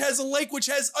island, which has a lake, which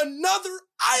has another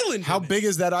island. How big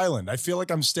is that island? I feel like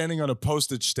I'm standing on a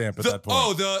postage stamp at that point.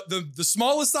 Oh, the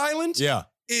smallest island Yeah.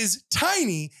 is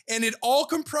tiny, and it all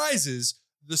comprises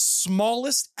the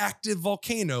smallest active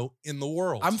volcano in the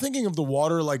world. I'm thinking of the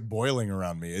water like boiling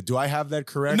around me. Do I have that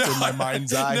correct in my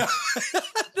mind's eye? No.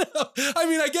 I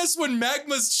mean, I guess when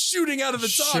magma's shooting out of the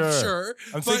top, sure.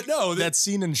 I'm But thinking no, that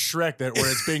scene in Shrek where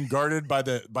it's being guarded by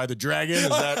the dragon.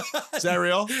 Is that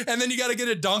real? And then you got to get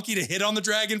a donkey to hit on the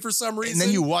dragon for some reason. And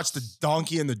then you watch the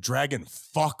donkey and the dragon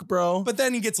fuck, bro. But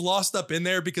then he gets lost up in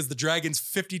there because the dragon's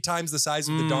 50 times the size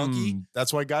of the donkey.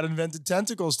 That's why God invented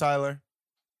tentacles, Tyler.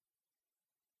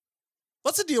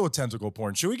 What's the deal with tentacle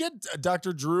porn? Should we get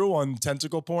Dr. Drew on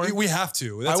tentacle porn? We have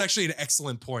to. That's actually an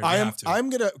excellent point. I'm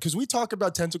gonna, because we talk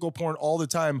about tentacle porn all the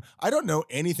time. I don't know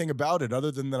anything about it other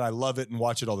than that I love it and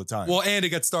watch it all the time. Well, and it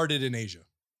got started in Asia.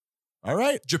 All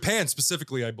right. Japan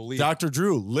specifically, I believe. Dr.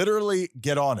 Drew, literally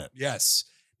get on it. Yes.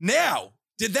 Now,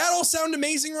 did that all sound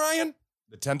amazing, Ryan?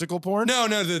 The tentacle porn? No,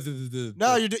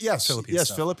 Yes, Philippines yes,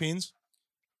 stuff. Philippines.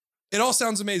 It all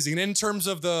sounds amazing. And in terms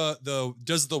of the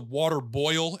does the water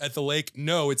boil at the lake?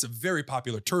 No, it's a very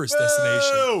popular tourist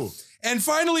destination. Boo! And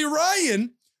finally,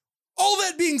 Ryan, all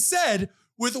that being said,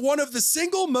 with one of the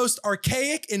single most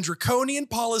archaic and draconian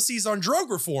policies on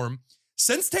drug reform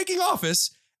since taking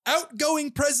office, outgoing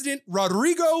President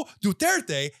Rodrigo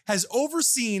Duterte has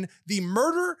overseen the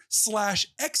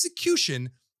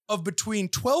murder/execution of between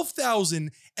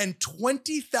 12,000 and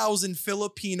 20,000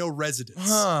 Filipino residents.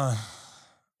 Huh.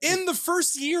 In the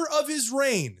first year of his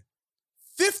reign,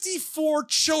 54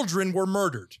 children were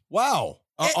murdered. Wow.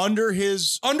 Under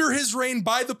his reign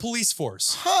by the police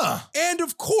force. Huh. And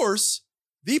of course,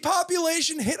 the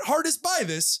population hit hardest by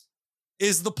this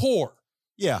is the poor.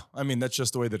 Yeah, I mean, that's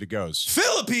just the way that it goes.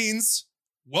 Philippines,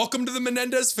 welcome to the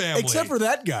Menendez family. Except for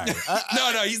that guy.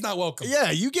 No, he's not welcome. Yeah,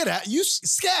 you get out. You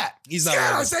scat. He's not Scat,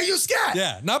 welcome. I say you scat.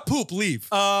 Yeah, not poop, leave.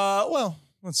 Well,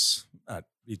 let's not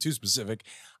be too specific.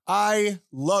 I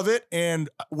love it, and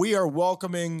we are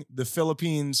welcoming the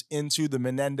Philippines into the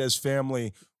Menendez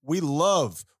family. We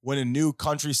love when a new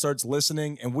country starts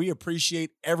listening, and we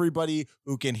appreciate everybody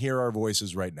who can hear our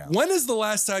voices right now. When is the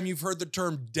last time you've heard the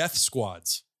term death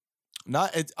squads?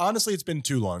 Honestly, it's been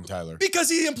too long, Tyler. Because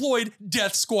he employed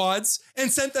death squads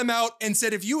and sent them out and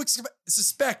said, if you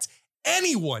suspect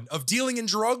anyone of dealing in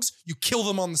drugs, you kill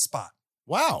them on the spot.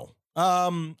 Wow.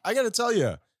 I got to tell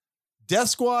you, death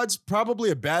squad's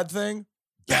probably a bad thing.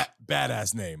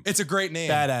 Badass name. It's a great name.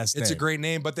 Badass name. It's a great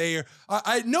name, but they are,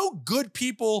 I know good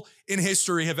people in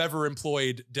history have ever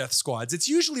employed death squads. It's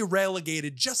usually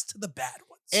relegated just to the bad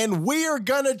ones. And we are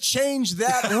going to change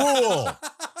that rule.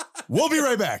 We'll be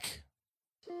right back.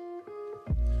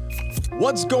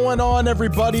 What's going on,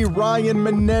 everybody? Ryan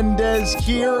Menendez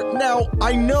here. Now,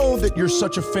 I know that you're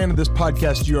such a fan of this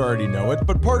podcast, you already know it,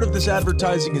 but part of this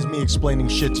advertising is me explaining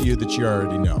shit to you that you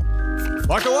already know.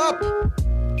 Buckle up!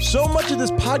 So much of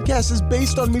this podcast is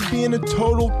based on me being a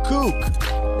total kook.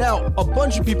 Now, a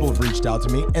bunch of people have reached out to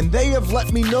me, and they have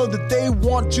let me know that they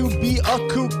want to be a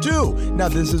kook too. Now,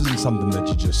 this isn't something that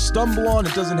you just stumble on.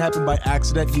 It doesn't happen by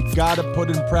accident. You gotta put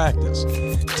in practice.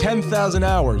 10,000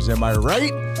 hours, am I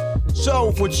right?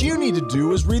 So what you need to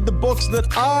do is read the books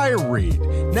that I read.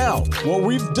 Now, what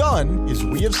we've done is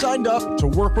we have signed up to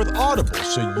work with Audible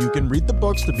so you can read the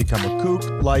books to become a kook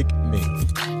like me.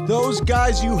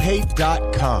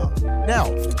 ThoseGuysYouHate.com. Now,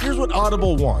 here's what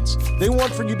Audible wants. They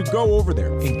want for you to go over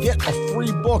there and get a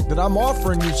free book that I'm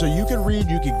offering you so you can read,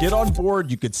 you could get on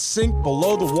board, you could sink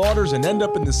below the waters and end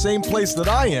up in the same place that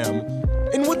I am.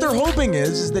 And what they're hoping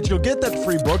is that you'll get that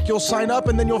free book, you'll sign up,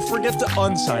 and then you'll forget to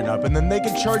unsign up, and then they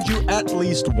can charge you at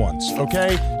least once,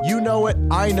 okay? You know it,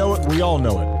 I know it, we all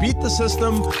know it. Beat the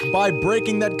system by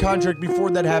breaking that contract before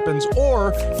that happens,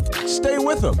 or stay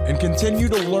with them and continue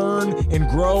to learn and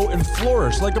grow and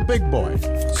flourish like a big boy.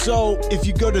 So if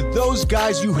you go to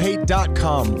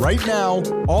ThoseGuysYouHate.com right now,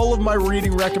 all of my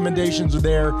reading recommendations are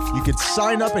there. You could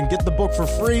sign up and get the book for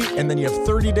free, and then you have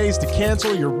 30 days to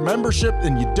cancel your membership,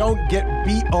 and you don't get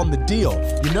beat on the deal.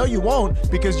 You know you won't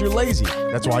because you're lazy.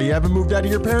 That's why you haven't moved out of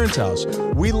your parents' house.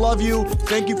 We love you.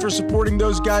 Thank you for supporting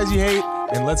Those Guys You Hate,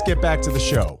 and let's get back to the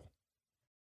show.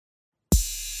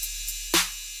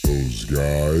 Those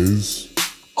guys.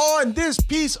 On this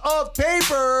piece of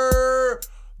paper,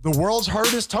 the world's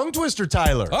hardest tongue twister,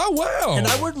 Tyler. Oh, wow. And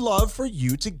I would love for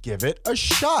you to give it a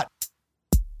shot.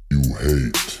 You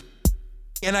hate.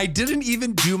 And I didn't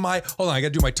even do my, hold on, I got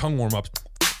to do my tongue warm-ups.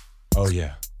 Oh,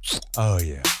 yeah. Oh,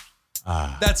 yeah.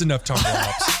 That's enough tongue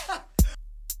warm-ups.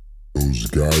 Those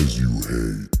guys you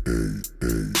hate.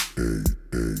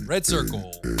 Red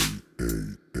circle.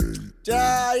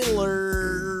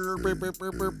 Tyler.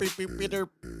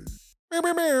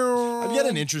 I've got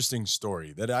an interesting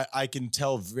story that I can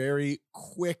tell very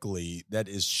quickly that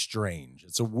is strange.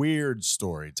 It's a weird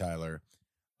story, Tyler.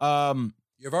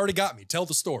 You've already got me. Tell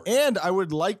the story. And I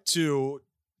would like to,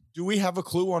 do we have a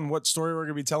clue on what story we're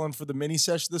going to be telling for the mini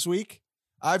sesh this week?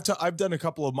 I've done a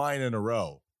couple of mine in a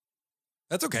row.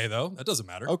 That's okay, though. That doesn't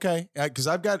matter. Okay, because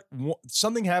I've got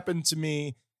something happened to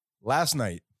me last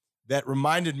night that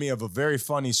reminded me of a very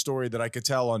funny story that I could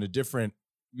tell on a different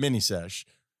mini sesh.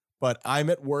 But I'm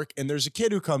at work and there's a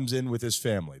kid who comes in with his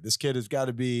family. This kid has got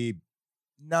to be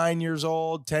 9 years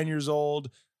old, 10 years old.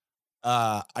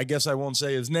 I guess I won't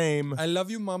say his name. I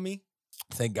love you, mommy.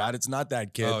 Thank God it's not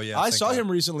that kid. Oh, yeah, I thank saw God. him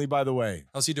recently, by the way.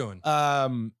 How's he doing?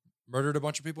 Murdered a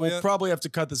bunch of people We'll yet? probably have to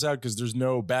cut this out because there's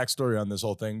no backstory on this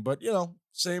whole thing. But,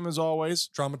 same as always.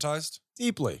 Traumatized?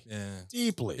 Deeply. Yeah.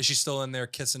 Deeply. Is she still in there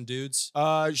kissing dudes?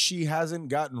 She hasn't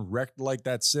gotten wrecked like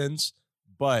that since,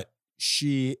 but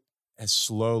she has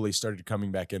slowly started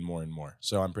coming back in more and more.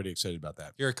 So I'm pretty excited about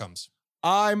that. Here it comes.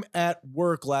 I'm at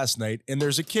work last night, and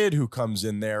there's a kid who comes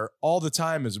in there all the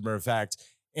time, as a matter of fact.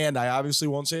 And I obviously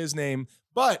won't say his name,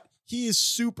 but he is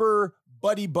super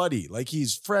buddy. Like,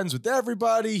 he's friends with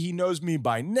everybody. He knows me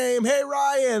by name. Hey,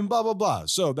 Ryan, blah, blah, blah.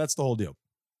 So that's the whole deal.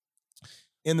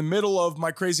 In the middle of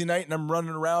my crazy night and I'm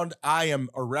running around, I am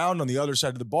around on the other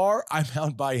side of the bar. I'm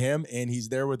out by him and he's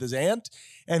there with his aunt.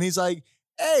 And he's like,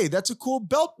 hey, that's a cool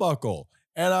belt buckle.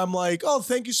 And I'm like, oh,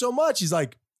 thank you so much. He's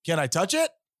like, can I touch it?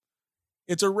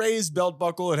 It's a raised belt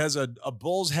buckle. It has a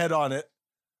bull's head on it.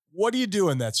 What do you do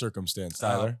in that circumstance,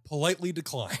 Tyler? Politely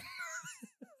decline.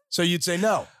 So you'd say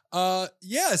no.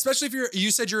 Yeah, especially if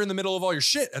you said you're in the middle of all your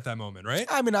shit at that moment, right?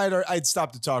 I mean, I'd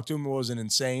stop to talk to him. It wasn't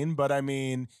insane, but I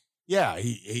mean, yeah,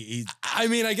 he I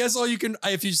mean, I guess all you can,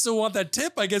 if you still want that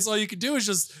tip, I guess all you can do is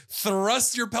just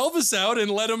thrust your pelvis out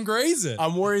and let him graze it.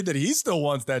 I'm worried that he still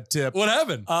wants that tip. What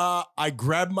happened? I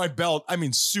grabbed my belt. I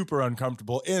mean, super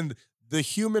uncomfortable. And the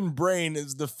human brain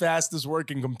is the fastest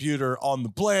working computer on the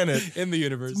planet. In the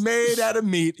universe. Made out of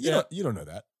meat. Yeah. You don't know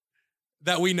that.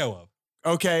 That we know of.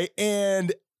 Okay.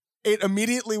 And it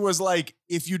immediately was like,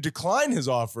 if you decline his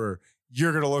offer,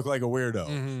 you're going to look like a weirdo.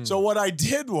 Mhm. So what I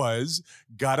did was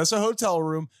got us a hotel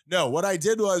room. No, what I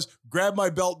did was grab my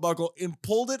belt buckle and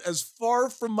pulled it as far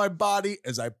from my body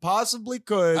as I possibly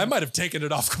could. I might have taken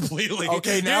it off completely.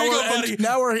 Okay, Here now you we're, go, buddy.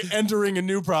 now we're entering a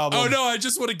new problem. Oh, no, I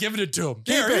just would have given it to him.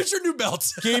 Here, it. here's your new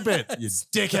belt. Keep it, you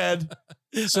dickhead.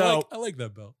 So I like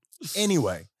that belt.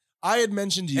 anyway, I had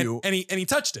mentioned to you. And he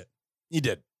touched it. He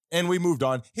did. And we moved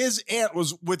on. His aunt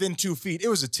was within 2 feet. It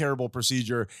was a terrible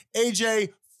procedure.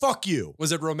 AJ, fuck you.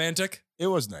 Was it romantic? It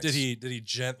was nice. Did he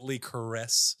gently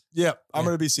caress? Yeah, I'm Yeah.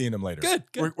 going to be seeing him later. Good,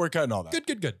 good. We're cutting all that.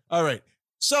 Good. All right.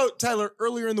 So, Tyler,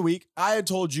 earlier in the week, I had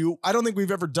told you, I don't think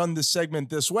we've ever done this segment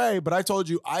this way, but I told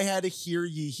you I had a hear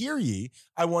ye.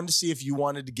 I wanted to see if you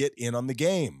wanted to get in on the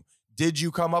game. Did you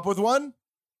come up with one?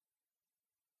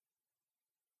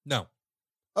 No.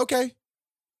 Okay.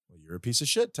 Well, you're a piece of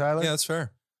shit, Tyler. Yeah, that's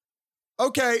fair.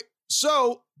 Okay,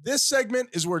 so this segment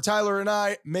is where Tyler and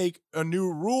I make a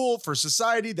new rule for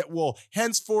society that will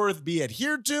henceforth be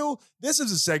adhered to. This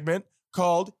is a segment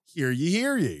called Hear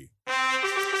Ye.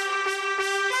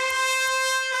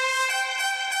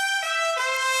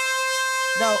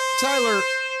 Now, Tyler,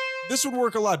 this would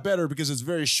work a lot better because it's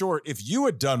very short if you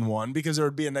had done one, because there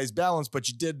would be a nice balance, but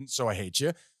you didn't, so I hate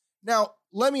you. Now,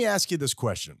 let me ask you this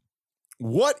question.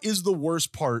 What is the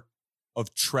worst part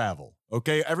of travel?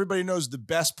 Okay, everybody knows the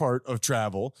best part of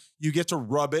travel. You get to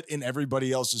rub it in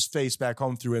everybody else's face back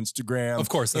home through Instagram. Of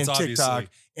course, that's and TikTok,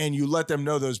 obviously. and you let them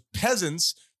know those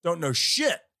peasants don't know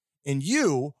shit, and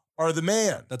you are the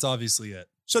man. That's obviously it.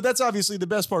 So that's obviously the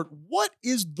best part. What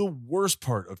is the worst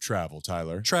part of travel,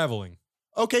 Tyler? Traveling.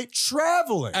 Okay,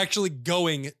 traveling. Actually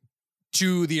going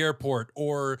to the airport,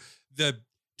 or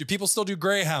do people still do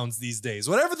Greyhounds these days?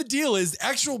 Whatever the deal is,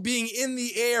 actual being in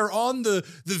the air on the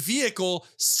vehicle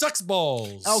sucks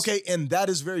balls. Okay, and that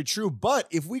is very true. But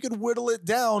if we could whittle it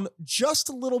down just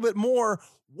a little bit more,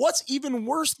 what's even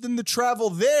worse than the travel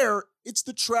there? It's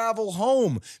the travel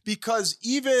home. Because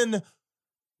even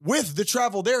with the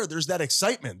travel there's that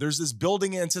excitement. There's this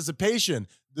building anticipation.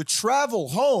 The travel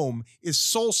home is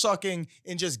soul sucking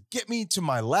and just get me to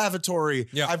my lavatory.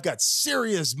 Yeah. I've got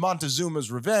serious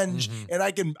Montezuma's revenge, and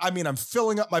I'm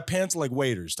filling up my pants like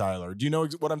waiters, Tyler. Do you know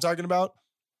what I'm talking about?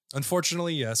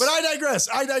 Unfortunately, yes. But I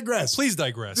digress. Please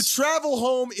digress. The travel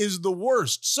home is the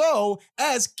worst. So,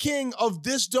 as king of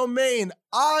this domain,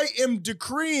 I am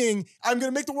decreeing I'm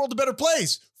going to make the world a better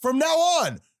place. From now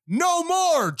on, no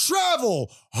more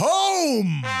travel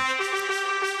home.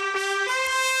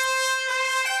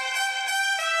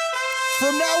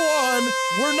 From now on,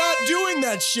 we're not doing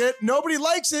that shit. Nobody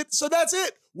likes it, so that's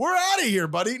it. We're out of here,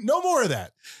 buddy. No more of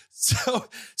that. So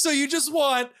you just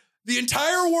want the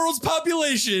entire world's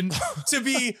population to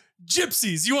be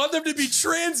gypsies. You want them to be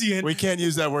transient. We can't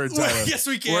use that word, Tyler. Yes,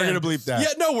 we can. We're going to bleep that.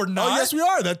 Yeah, no, we're not. Oh, yes, we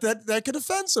are. That could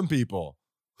offend some people.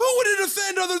 Who would it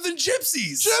offend other than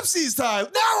gypsies? Gypsies,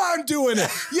 Tyler. Now I'm doing it.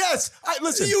 Yes.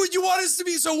 Listen. You want us to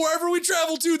be, so wherever we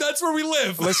travel to, that's where we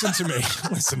live. Listen to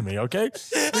me, okay?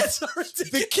 That's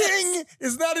ridiculous. The king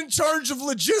is not in charge of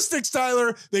logistics,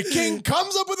 Tyler. The king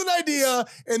comes up with an idea,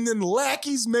 and then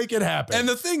lackeys make it happen. And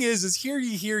the thing is hear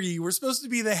ye, we're supposed to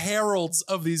be the heralds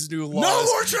of these new laws. No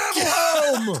more travel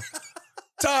home,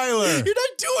 Tyler. You're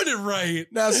not doing it right.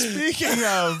 Now, speaking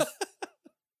of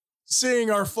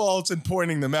seeing our faults and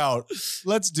pointing them out,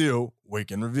 let's do Week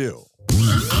in Review.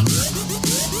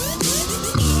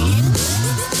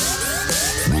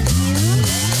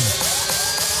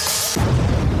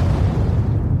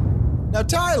 Now,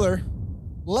 Tyler,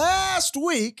 last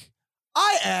week,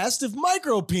 I asked if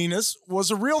micropenis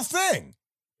was a real thing.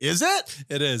 Is it?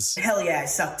 It is. Hell yeah, I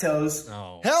suck toes.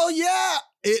 Oh. Hell yeah,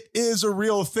 it is a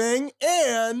real thing.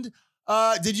 And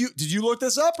did you look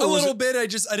this up? A little bit. I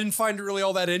didn't find it really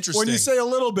all that interesting. When you say a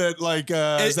little bit, like,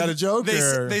 is that a joke?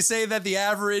 They say that the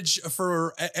average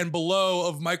for and below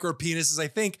of micro penises, I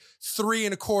think 3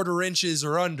 1/4 inches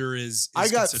or under is I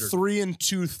got considered. 3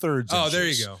 2/3 Oh,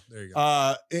 inches. there you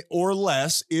go. Or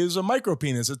less is a micro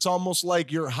penis. It's almost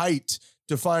like your height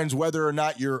defines whether or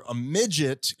not you're a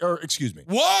midget, or excuse me.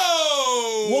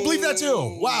 Whoa! We'll believe that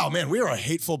too. Wow, man, we are a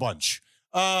hateful bunch.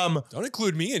 Don't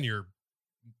include me in your.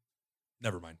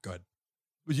 Never mind. Go ahead.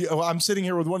 I'm sitting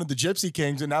here with one of the Gypsy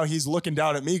Kings, and now he's looking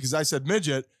down at me because I said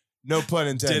midget. No pun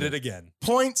intended. Did it again.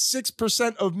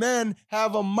 0.6% of men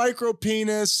have a micro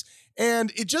penis,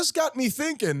 and it just got me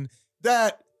thinking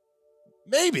that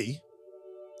maybe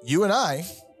you and I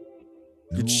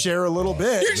could share a little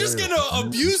bit. You're just gonna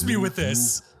abuse me with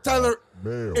this. Tyler,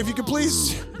 if you could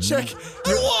please check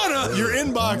your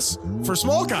inbox for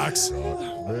small cocks,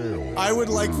 I would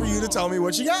like for you to tell me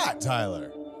what you got,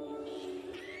 Tyler.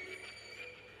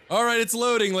 All right, it's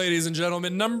loading, ladies and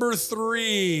gentlemen. Number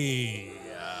 3.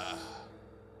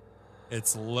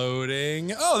 It's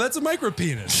loading. Oh, that's a micro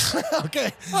penis.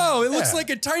 Okay. Oh, it looks like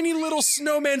a tiny little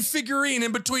snowman figurine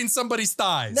in between somebody's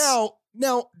thighs. Now,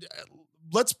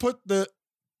 let's put the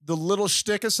little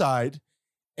shtick aside,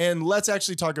 and let's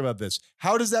actually talk about this.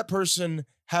 How does that person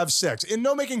have sex? And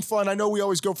no making fun. I know we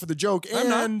always go for the joke. I'm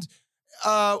not. And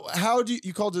how do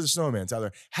you called it a snowman,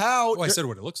 Tyler? How I said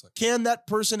what it looks like. can that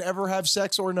person ever have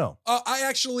sex or no? I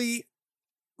actually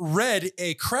read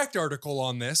a Cracked article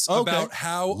on this Okay. about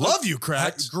how Love you,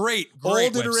 Cracked. Great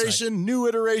Old website. iteration, new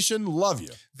iteration, love you.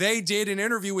 They did an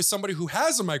interview with somebody who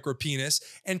has a micro penis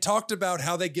and talked about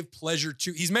how they give pleasure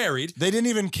to. He's married. They didn't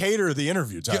even cater the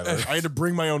interview, Tyler. I had to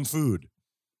bring my own food.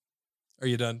 Are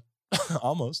you done?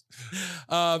 Almost.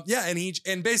 Yeah,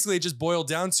 and basically it just boiled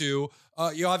down to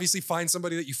you obviously find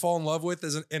somebody that you fall in love with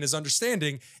and is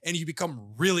understanding, and you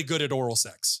become really good at oral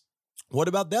sex. What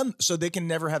about them? So they can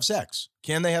never have sex.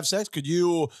 Can they have sex? Could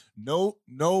you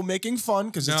no making fun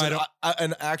because No, it's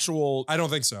an actual. I don't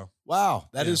think so. Wow,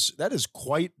 that Yeah. is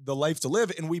quite the life to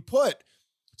live, and we put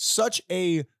such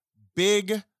a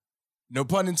big, no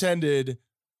pun intended,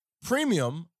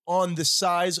 premium on the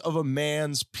size of a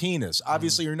man's penis.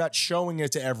 Obviously, you're not showing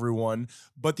it to everyone,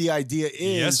 but the idea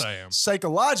is Yes, I am.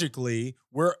 psychologically,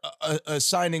 we're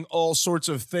assigning all sorts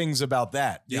of things about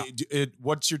that. Yeah.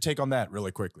 What's your take on that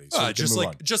really quickly? So we can just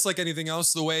move like on. anything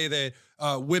else, the way that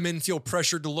women feel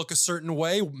pressured to look a certain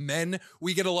way, men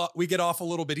we get off a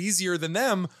little bit easier than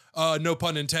them. No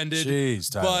pun intended. Jeez,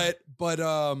 Tyler.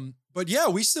 But yeah,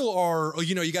 we still are.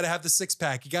 You know, you got to have the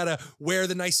 6-pack. You got to wear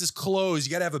the nicest clothes.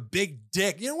 You got to have a big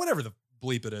dick. You know, whatever the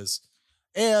bleep it is.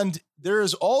 And there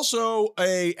is also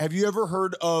have you ever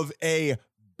heard of a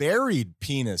buried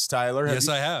penis, Tyler? Yes,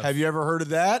 I have. Have you ever heard of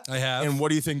that? I have. And what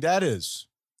do you think that is?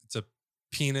 It's a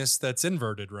penis that's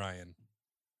inverted, Ryan.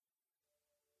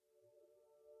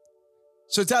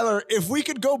 So, Tyler, if we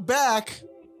could go back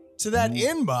to that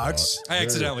inbox. I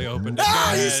accidentally opened it.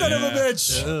 Ah, Go you ahead. son of a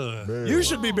bitch. Ugh. You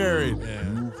should be buried.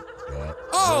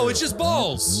 Oh, it's just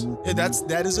balls. Yeah,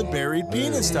 that is a buried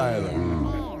penis, Tyler.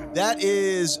 That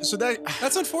is so that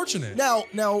That's unfortunate. now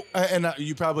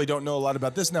you probably don't know a lot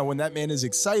about this. Now, when that man is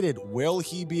excited, will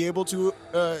he be able to?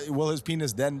 Will his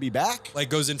penis then be back? Like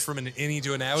goes in from an innie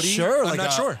to an outie? Sure, I'm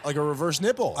not sure. like a reverse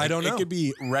nipple. I don't know. It could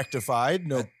be rectified.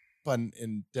 No pun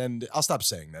intended. I'll stop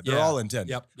saying that. They're Yeah. all intended.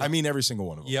 Yep. I mean every single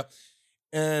one of them. Yep.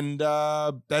 And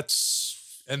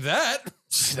that's And that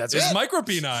that's is it.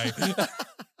 micropeni.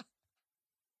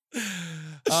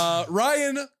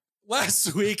 Ryan,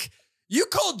 last week, you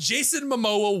called Jason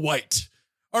Momoa white.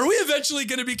 Are we eventually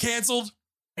going to be canceled?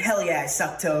 Hell yeah, I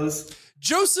suck toes.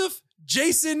 Joseph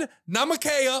Jason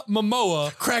Namakea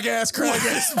Momoa crack ass.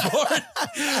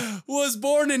 was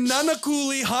born in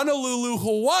Nanakuli, Honolulu,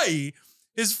 Hawaii.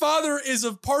 His father is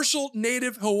of partial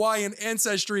native Hawaiian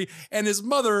ancestry, and his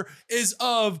mother is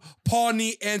of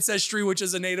Pawnee ancestry, which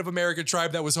is a Native American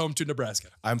tribe that was home to Nebraska.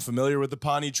 I'm familiar with the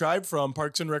Pawnee tribe from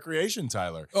Parks and Recreation,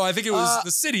 Tyler. Oh, I think it was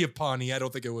the city of Pawnee. I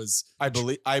don't think it was. I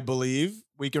believe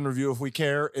We Can Review If We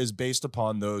Care is based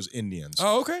upon those Indians.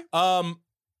 Oh, okay.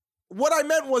 What I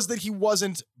meant was that he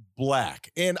wasn't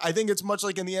black. And I think it's much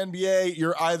like in the NBA,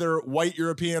 you're either white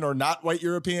European or not white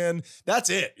European. That's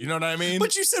it. You know what I mean?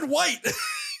 But you said white.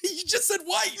 You just said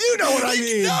white. You know what I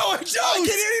mean. No, I don't.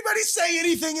 Can anybody say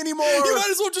anything anymore? You might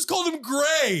as well just call him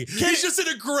gray. He's just in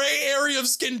a gray area of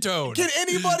skin tone. Can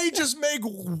anybody just make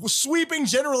sweeping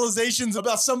generalizations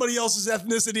about somebody else's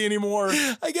ethnicity anymore?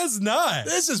 I guess not.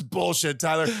 This is bullshit,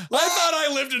 Tyler. I thought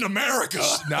I lived in America.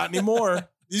 Not anymore.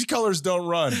 These colors don't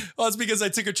run. Well, it's because I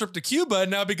took a trip to Cuba,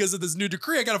 and now because of this new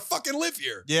decree, I gotta fucking live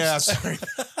here. Yeah, sorry.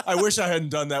 I wish I hadn't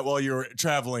done that while you were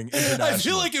traveling internationally. I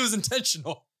feel like it was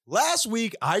intentional. Last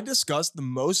week, I discussed the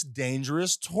most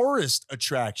dangerous tourist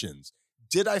attractions.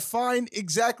 Did I find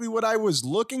exactly what I was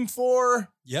looking for?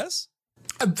 Yes?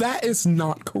 That is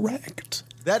not correct.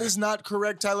 That is not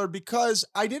correct, Tyler, because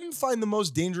I didn't find the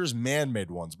most dangerous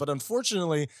man-made ones. But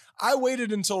unfortunately, I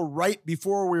waited until right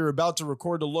before we were about to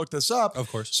record to look this up.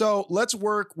 Of course. So let's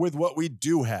work with what we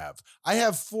do have. I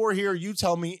have 4 here. You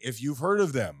tell me if you've heard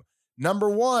of them. Number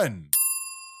 1,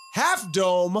 Half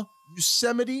Dome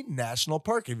Yosemite National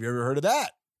Park. Have you ever heard of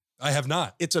that? I have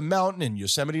not. It's a mountain in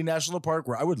Yosemite National Park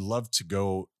where I would love to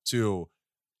go to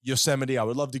Yosemite. I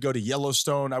would love to go to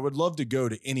Yellowstone. I would love to go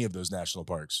to any of those national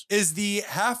parks. Is the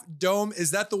Half Dome, is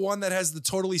that the one that has the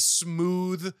totally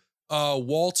smooth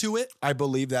wall to it? I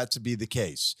believe that to be the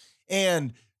case.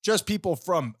 And just people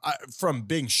from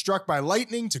being struck by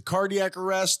lightning to cardiac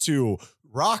arrest to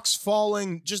rocks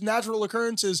falling, just natural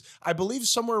occurrences. I believe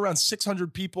somewhere around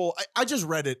 600 people. I just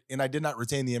read it and I did not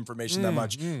retain the information that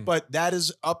much, but that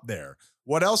is up there.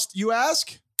 What else, you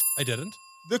ask? I didn't.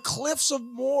 The Cliffs of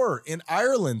Moher in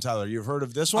Ireland, Tyler. You've heard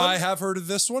of this one? I have heard of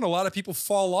this one. A lot of people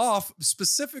fall off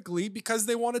specifically because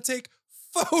they want to take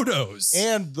photos.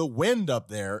 And the wind up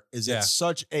there is Yeah. at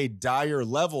such a dire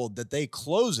level that they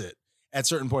close it at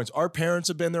certain points. Our parents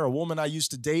have been there. A woman I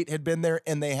used to date had been there,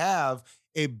 and they have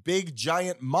a big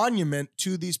giant monument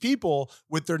to these people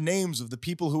with their names of the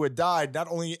people who had died, not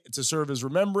only to serve as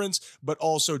remembrance, but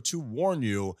also to warn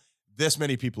you this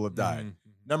many people have died.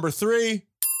 Number 3,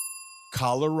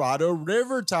 Colorado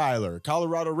River, Tyler.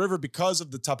 Colorado River, because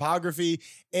of the topography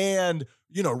and,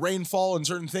 rainfall and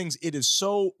certain things, it is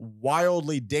so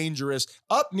wildly dangerous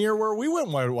up near where we went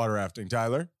whitewater rafting,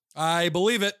 Tyler. I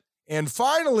believe it. And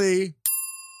finally,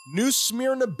 New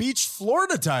Smyrna Beach,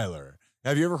 Florida, Tyler.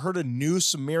 Have you ever heard of New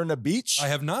Smyrna Beach? I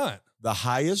have not. The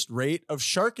highest rate of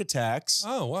shark attacks.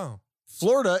 Oh, wow.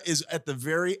 Florida is at the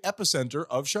very epicenter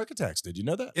of shark attacks. Did you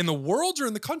know that? In the world or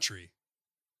in the country?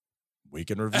 We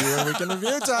can review and we can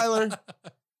review, Tyler.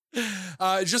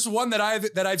 Just one that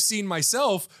I've seen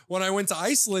myself. When I went to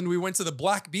Iceland, we went to the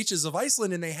black beaches of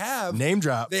Iceland, and they have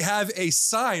a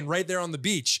sign right there on the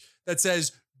beach that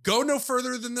says, "Go no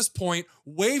further than this point.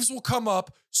 Waves will come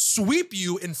up, sweep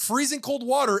you in freezing cold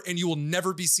water, and you will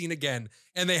never be seen again."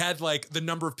 And they had like the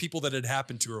number of people that had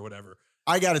happened to or whatever.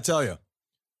 I got to tell you,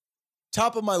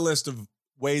 top of my list of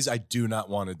ways I do not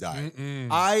want to die.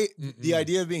 The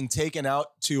idea of being taken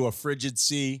out to a frigid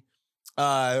sea.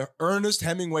 Ernest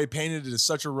Hemingway painted it as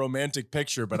such a romantic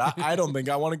picture, but I don't think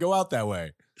I want to go out that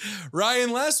way.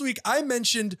 Ryan, last week I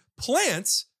mentioned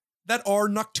plants that are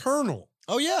nocturnal.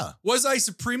 Oh, yeah. Was I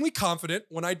supremely confident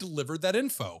when I delivered that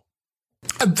info?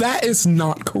 That is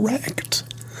not correct.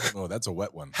 Oh, that's a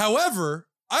wet one. However,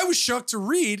 I was shocked to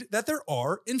read that there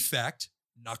are, in fact,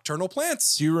 nocturnal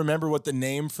plants. Do you remember what the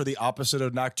name for the opposite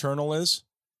of nocturnal is?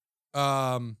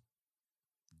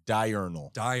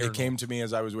 Diurnal. Diurnal. It came to me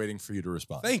as I was waiting for you to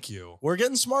respond. Thank you. We're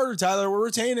getting smarter, Tyler. We're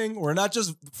retaining. We're not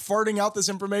just farting out this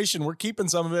information. We're keeping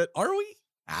some of it. Are we?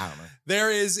 I don't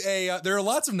know. There are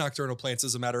lots of nocturnal plants,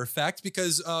 as a matter of fact,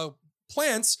 because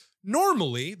plants,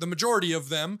 normally, the majority of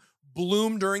them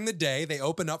bloom during the day. They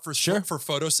open up for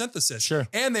photosynthesis. Sure.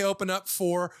 And they open up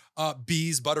for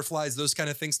bees, butterflies, those kind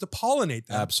of things to pollinate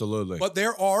them. Absolutely. But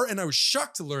there are, and I was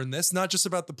shocked to learn this, not just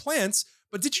about the plants,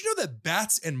 but did you know that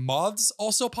bats and moths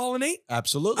also pollinate?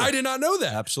 Absolutely. I did not know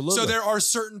that. Absolutely. So there are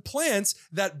certain plants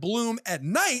that bloom at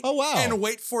night Oh, wow. and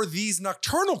wait for these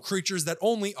nocturnal creatures that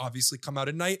only obviously come out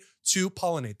at night to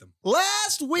pollinate them.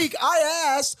 Last week,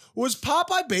 I asked, was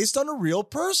Popeye based on a real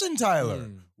person, Tyler?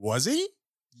 Was he?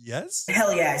 Yes?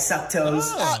 Hell yeah, I suck toes.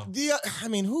 Oh. I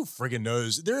mean, who friggin'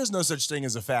 knows? There is no such thing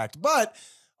as a fact. But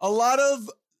a lot of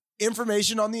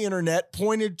information on the internet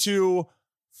pointed to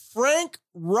Frank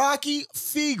Rocky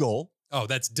Fiegel, Oh,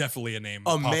 that's definitely a name.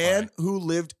 a of Popeye. man who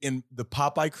lived in the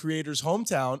Popeye creator's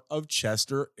hometown of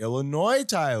Chester, Illinois,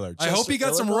 Tyler. I hope he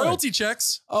got some Illinois. royalty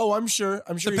checks Oh, I'm sure.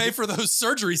 to he pay did. for those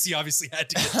surgeries he obviously had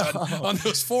to get done on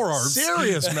those forearms.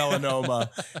 Serious melanoma.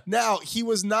 Now, he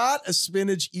was not a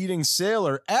spinach eating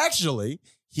sailor. Actually,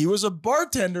 he was a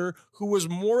bartender who was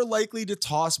more likely to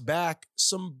toss back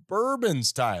some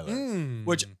bourbons, Tyler,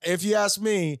 which, if you ask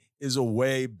me, is a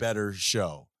way better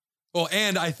show. Well,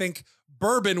 and I think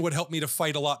bourbon would help me to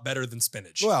fight a lot better than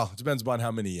spinach. Well, it depends upon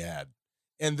how many you had.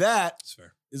 And that That's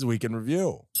fair. is Week in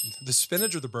Review. The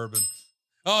spinach or the bourbon?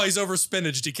 Oh, he's over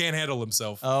spinach. He can't handle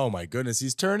himself. Oh my goodness,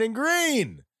 he's turning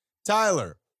green.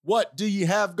 Tyler, what do you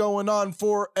have going on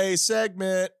for a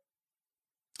segment?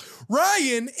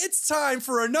 Ryan, it's time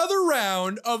for another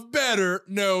round of Better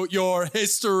Know Your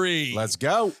History. Let's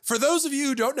go. For those of you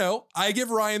who don't know, I give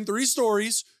Ryan 3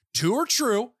 stories, 2 are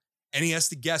true, and he has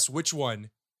to guess which one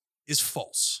is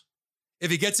false. If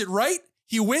he gets it right,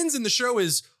 he wins and the show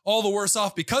is all the worse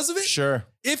off because of it. Sure.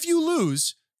 If you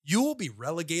lose, you will be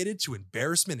relegated to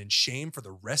embarrassment and shame for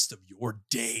the rest of your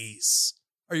days.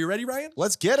 Are you ready, Ryan?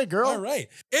 Let's get it, girl. All right.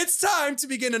 It's time to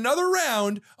begin another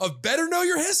round of Better Know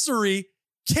Your History,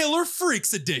 Killer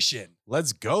Freaks Edition.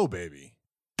 Let's go, baby.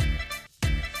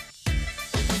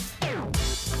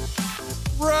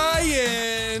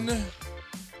 Ryan.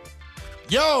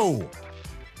 Yo.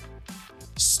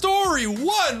 Story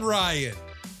 1, Ryan.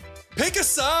 Pick a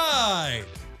side.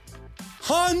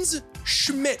 Hans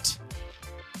Schmidt,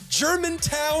 German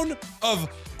town of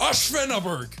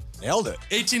Aschweinerberg, Nailed it.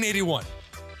 1881.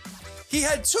 He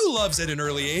had 2 loves at an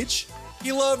early age.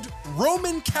 He loved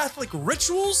Roman Catholic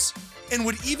rituals and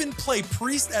would even play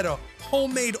priest at a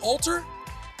homemade altar.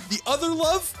 The other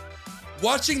love,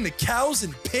 watching the cows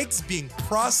and pigs being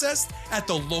processed at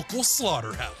the local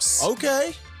slaughterhouse.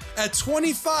 Okay. At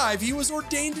 25, he was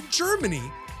ordained in Germany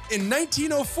in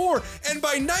 1904, and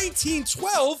by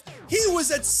 1912, he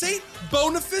was at St.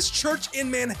 Boniface Church in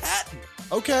Manhattan.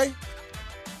 Okay.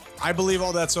 I believe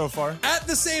all that so far. At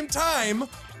the same time,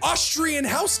 Austrian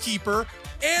housekeeper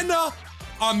Anna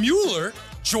Müller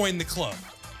joined the club.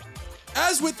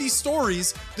 As with these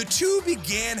stories, the two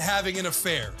began having an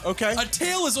affair. Okay. A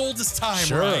tale as old as time,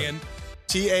 Sure. Ryan.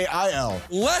 Tail.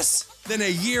 Less than a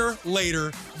year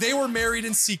later, they were married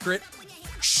in secret.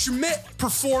 Schmidt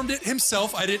performed it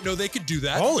himself. I didn't know they could do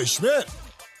that. Holy Schmidt.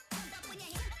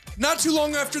 Not too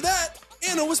long after that,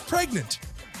 Anna was pregnant.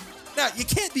 Now, you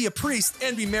can't be a priest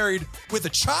and be married with a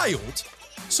child.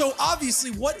 So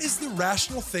obviously, what is the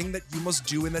rational thing that you must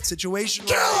do in that situation?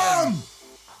 Kill Ryan? him!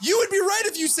 You would be right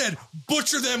if you said,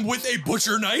 butcher them with a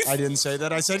butcher knife. I didn't say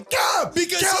that. I said, kill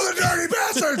Because- the dirty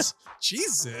bastards.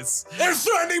 Jesus. They're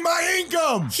threatening my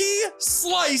income. He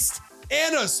sliced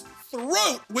Anna's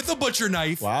throat with a butcher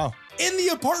knife Wow. in the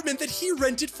apartment that he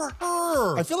rented for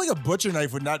her. I feel like a butcher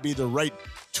knife would not be the right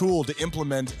tool to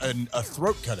implement a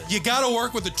throat cutting. You gotta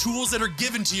work with the tools that are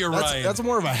given to you, Ryan. That's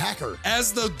more of a hacker.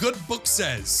 As the good book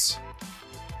says.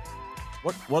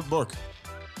 What book?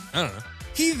 I don't know.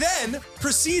 He then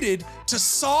proceeded to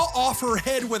saw off her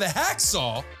head with a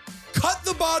hacksaw, cut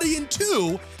the body in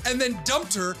 2, and then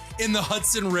dumped her in the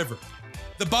Hudson River.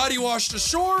 The body washed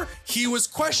ashore, he was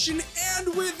questioned,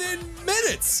 and within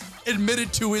minutes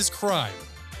admitted to his crime.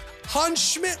 Hans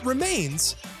Schmidt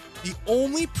remains the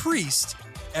only priest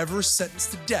ever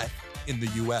sentenced to death in the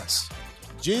US.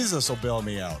 Jesus will bail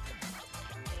me out.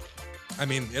 I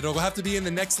mean, it'll have to be in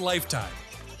the next lifetime.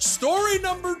 Story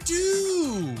number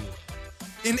 2.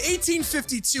 In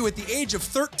 1852, at the age of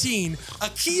 13,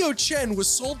 Akio Chen was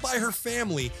sold by her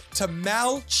family to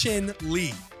Mal Chin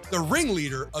Lee, the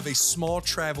ringleader of a small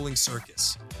traveling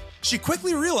circus. she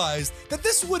quickly realized that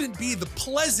this wouldn't be the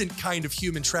pleasant kind of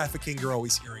human trafficking you're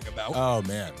always hearing about. Oh,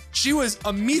 man. She was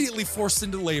immediately forced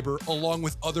into labor along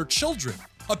with other children.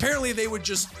 Apparently, they would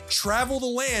just travel the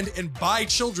land and buy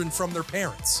children from their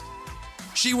parents.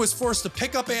 She was forced to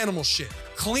pick up animal shit,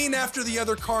 clean after the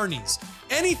other carnies.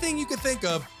 Anything you could think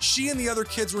of, she and the other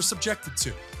kids were subjected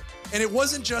to. And it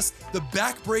wasn't just the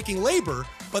back-breaking labor,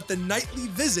 but the nightly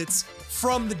visits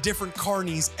from the different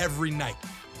carnies every night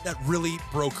that really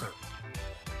broke her.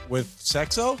 With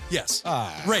sexo? Yes.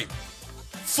 Ah. Rape.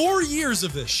 4 years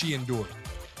of this she endured.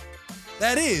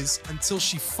 That is, until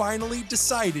she finally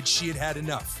decided she had had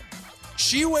enough.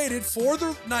 She waited for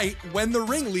the night when the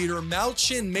ringleader, Mal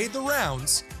Chin, made the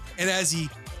rounds, and as he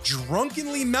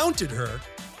drunkenly mounted her,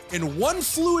 in one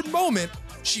fluid moment,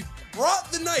 she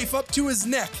brought the knife up to his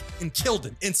neck and killed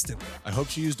him instantly. I hope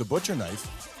she used a butcher knife.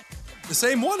 The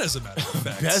same one, as a matter of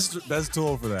fact. Best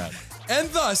tool for that. And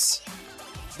thus,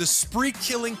 the spree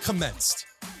killing commenced.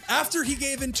 After he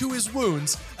gave in to his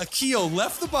wounds, Akio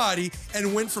left the body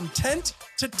and went from tent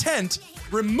to tent,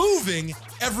 removing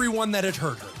everyone that had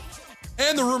hurt her.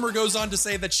 And the rumor goes on to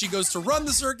say that she goes to run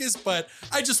the circus, but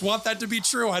I just want that to be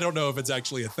true. I don't know if it's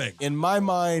actually a thing. In my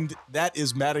mind, that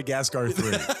is Madagascar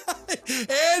 3.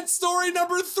 And story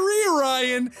number 3,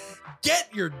 Ryan. Get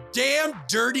your damn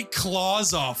dirty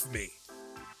claws off me.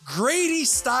 Grady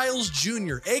Stiles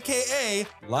Jr., aka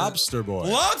Lobster Boy.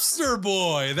 Lobster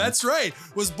Boy, that's right,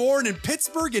 was born in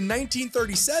Pittsburgh in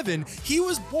 1937. He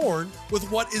was born with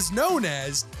what is known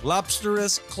as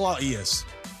Lobsterus claueus.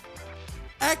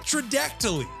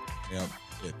 actrodactyly, Yep.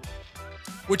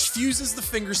 which fuses the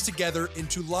fingers together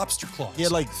into lobster claws. He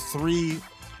had like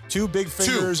two big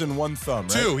fingers and one thumb,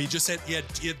 right? Two. He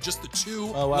had just the two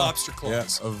lobster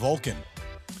claws. Yeah, a Vulcan.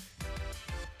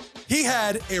 He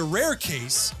had a rare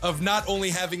case of not only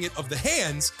having it of the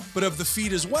hands, but of the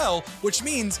feet as well, which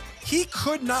means he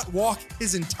could not walk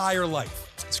his entire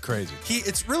life. It's crazy.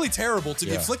 It's really terrible to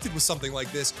be afflicted with something like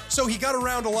this. So he got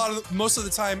around most of the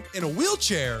time in a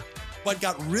wheelchair, but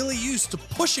got really used to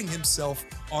pushing himself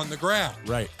on the ground.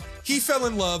 Right. He fell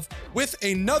in love with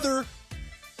another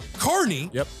carny.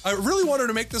 Yep. I really wanted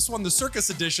to make this one the circus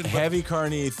edition, but Heavy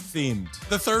carny themed.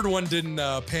 the third one didn't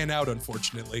pan out,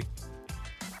 unfortunately.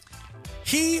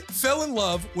 He fell in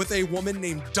love with a woman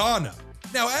named Donna.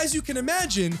 Now, as you can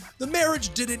imagine, the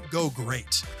marriage didn't go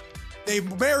great. They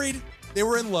married, they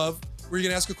were in love. Were you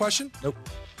gonna ask a question? Nope.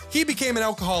 He became an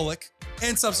alcoholic,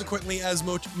 and subsequently, as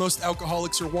most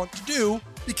alcoholics are wont to do,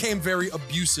 became very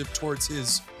abusive towards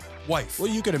his wife. Well,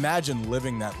 you could imagine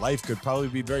living that life could probably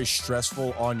be very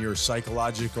stressful on your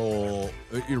psychological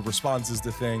your responses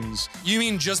to things. You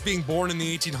mean just being born in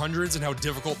the 1800s and how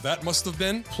difficult that must have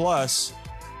been? Plus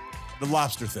the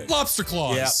lobster thing. Lobster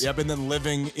claws. Yep, and then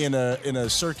living in a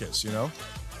circus, you know?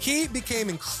 He became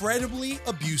incredibly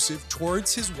abusive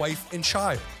towards his wife and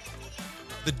child.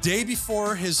 The day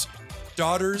before his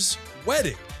daughter's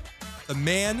wedding, the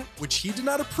man, which he did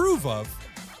not approve of,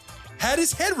 had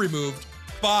his head removed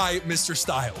by Mr.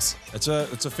 Stiles. It's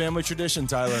a family tradition,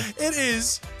 Tyler. It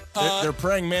is. They're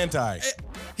praying manti.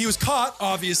 He was caught,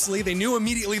 obviously. They knew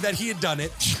immediately that he had done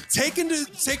it. Taken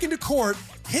to court.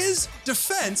 His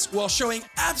defense, while showing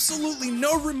absolutely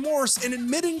no remorse and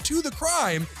admitting to the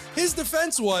crime, his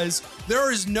defense was,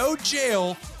 there is no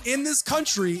jail in this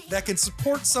country that can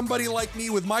support somebody like me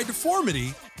with my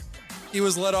deformity. He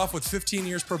was let off with 15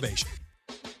 years probation.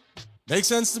 Makes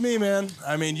sense to me, man.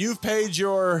 I mean, you've paid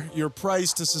your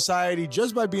price to society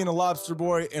just by being a lobster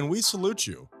boy, and we salute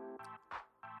you.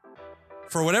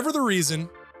 For whatever the reason,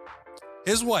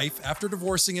 his wife, after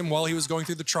divorcing him while he was going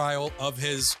through the trial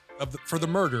for the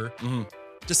murder,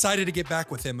 decided to get back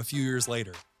with him a few years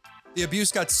later. The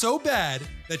abuse got so bad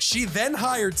that she then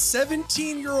hired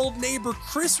 17-year-old neighbor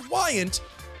Chris Wyant,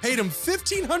 paid him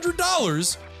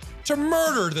 $1,500 to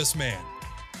murder this man.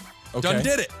 Okay. Done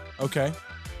did it. Okay.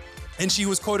 And she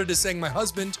was quoted as saying, "My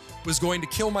husband was going to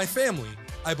kill my family.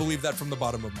 I believe that from the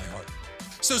bottom of my heart."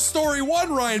 So story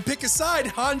 1, Ryan, pick a side.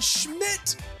 Hans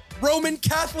Schmidt, Roman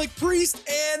Catholic priest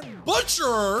and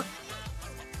butcher.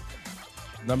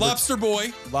 Lobster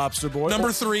Boy. Lobster Boy.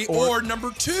 Number 3 or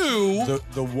number 2.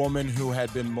 The woman who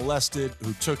had been molested,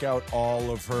 who took out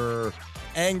all of her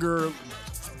anger,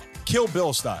 Kill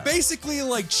Bill style. Basically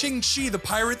like Ching Chi, the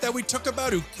pirate that we took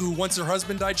about, who once her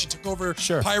husband died, she took over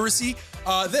piracy.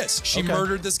 She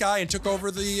murdered this guy and took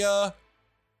over the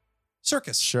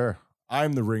circus. Sure.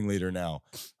 I'm the ringleader now.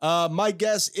 My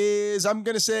guess is I'm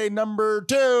going to say number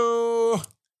 2.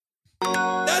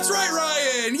 That's right,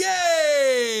 Ryan.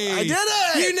 Yay! I did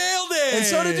it! You nailed it! And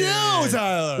so did you,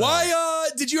 Tyler. Why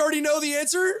did you already know the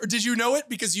answer? Or did you know it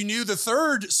because you knew the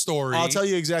third story? I'll tell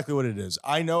you exactly what it is.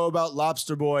 I know about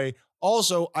Lobster Boy.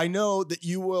 Also, I know that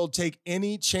you will take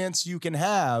any chance you can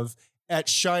have at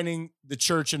shining the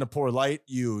church in a poor light,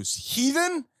 you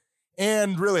heathen.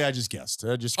 And really, I just guessed.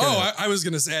 I was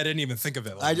going to say I didn't even think of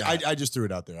it. I just threw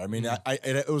it out there. I mean,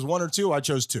 it was one or two. I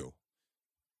chose two.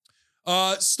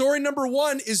 Story number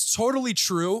one is totally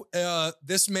true.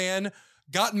 This man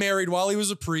got married while he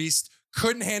was a priest,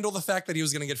 couldn't handle the fact that he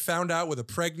was going to get found out with a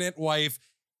pregnant wife,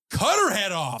 cut her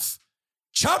head off,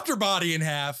 chopped her body in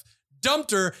half,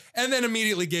 dumped her, and then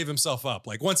immediately gave himself up.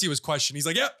 Like once he was questioned, he's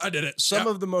like, "Yep, I did it." Some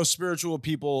of the most spiritual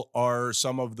people are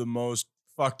some of the most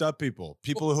fucked up people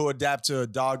who adapt to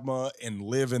dogma and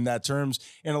live in that terms.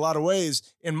 In a lot of ways,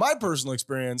 in my personal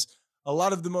experience, a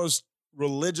lot of the most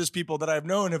religious people that I've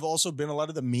known have also been a lot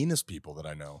of the meanest people that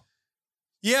I know.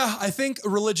 Yeah, I think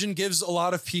religion gives a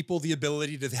lot of people the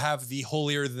ability to have the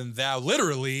holier than thou,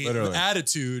 literally.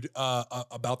 Attitude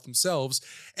about themselves.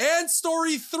 And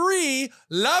story three,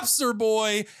 Lobster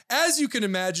Boy, as you can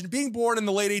imagine, being born in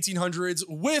the late 1800s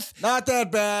with not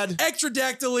that bad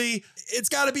ectrodactyly, it's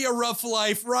got to be a rough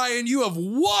life. Ryan, you have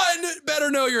won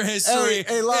Better Know Your History.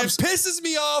 Hey, it pisses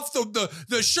me off.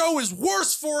 The show is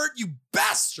worse for it, you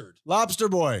bastard. Lobster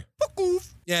Boy.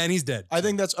 Yeah, and he's dead. I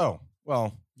think that's,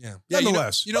 Yeah.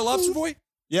 Nonetheless. You know Lobster Boy?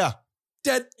 Yeah.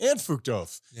 Dead. And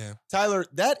Fructose. Yeah. Tyler,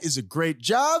 that is a great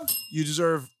job. You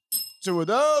deserve two of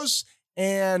those.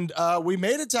 And we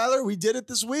made it, Tyler. We did it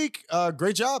this week.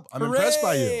 Great job. I'm impressed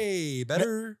by you.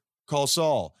 Better call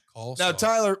Saul. Now,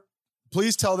 Tyler,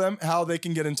 please tell them how they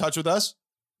can get in touch with us.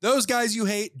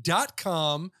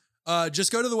 ThoseGuysYouHate.com.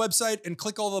 Just go to the website and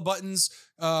click all the buttons.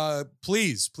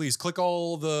 Please click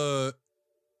all the...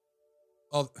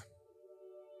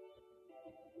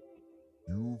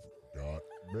 You've got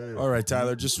mail. All right,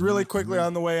 Tyler, just really quickly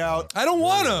on the way out. I don't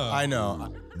want to. I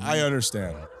know. I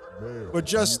understand. But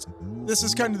just, this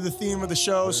is kind of the theme of the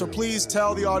show, so please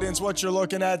tell the audience what you're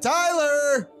looking at.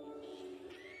 Tyler!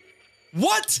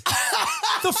 What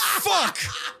the fuck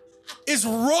is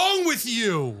wrong with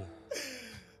you?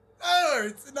 Tyler,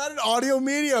 it's not an audio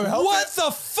medium. What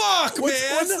the fuck,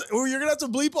 man? You're going to have to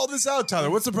bleep all this out, Tyler.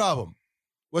 What's the problem?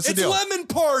 What's the It's deal? Lemon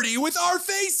Party with our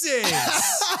faces.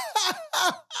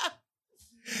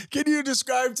 Can you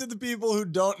describe to the people who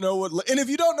don't know what, and if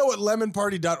you don't know what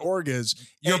lemonparty.org is,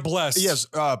 You're blessed. Yes,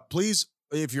 please,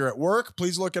 if you're at work,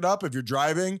 please look it up. If you're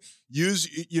driving,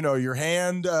 use, your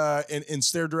hand and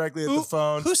stare directly at the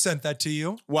phone. Who sent that to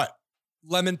you? What?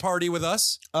 Lemon Party with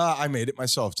us? I made it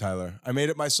myself, Tyler. I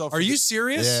made it myself. Are you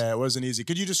serious? Yeah, it wasn't easy.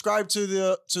 Could you describe to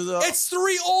the? It's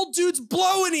three old dudes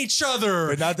blowing each other.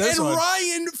 But not this and one.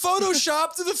 Ryan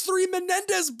photoshopped the three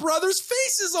Menendez brothers'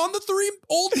 faces on the three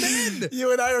old men.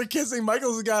 You and I are kissing.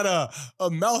 Michael's got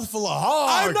a mouthful of hog.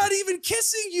 I'm not even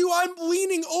kissing you. I'm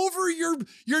leaning over your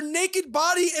naked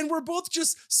body, and we're both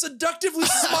just seductively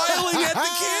smiling at the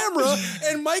camera,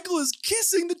 and Michael is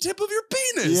kissing the tip of your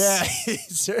penis. Yeah, he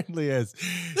certainly is.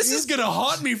 This is going to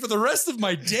haunt me for the rest of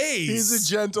my days. He's a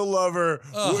gentle lover.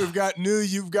 We've got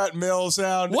you've got male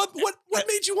sound. What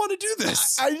made you want to do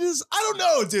this? I don't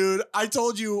know, dude. I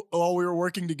told you while we were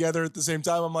working together at the same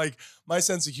time, I'm like, my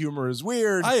sense of humor is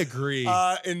weird. I agree.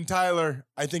 And Tyler,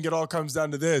 I think it all comes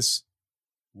down to this.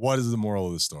 What is the moral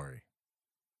of the story?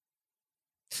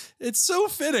 It's so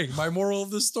fitting, my moral of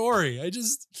the story.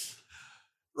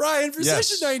 Ryan, for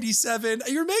session 97,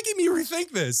 you're making me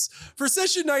rethink this. For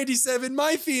session 97,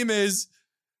 my theme is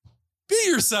be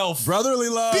yourself. Brotherly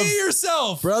love. Be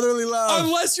yourself. Brotherly love.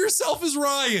 Unless yourself is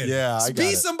Ryan. Yeah, I got Be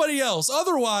it. somebody else.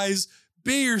 Otherwise,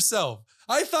 be yourself.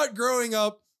 I thought growing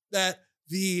up that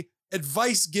the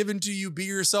advice given to you, be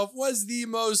yourself, was the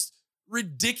most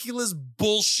ridiculous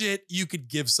bullshit you could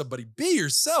give somebody. Be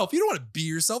yourself. You don't want to be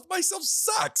yourself. Myself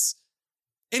sucks.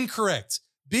 Incorrect.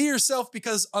 Be yourself,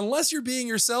 because unless you're being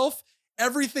yourself,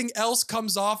 everything else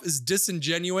comes off as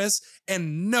disingenuous,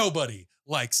 and nobody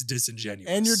likes disingenuous.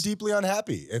 And you're deeply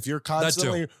unhappy. If you're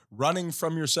constantly running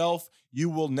from yourself, you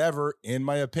will never, in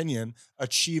my opinion,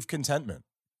 achieve contentment.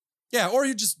 Yeah, or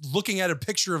you're just looking at a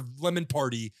picture of Lemon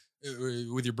Party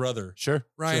with your brother. Sure.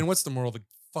 Ryan, sure. what's the moral of the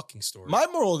fucking story? My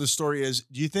moral of the story is,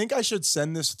 do you think I should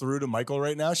send this through to Michael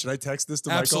right now? Should I text this to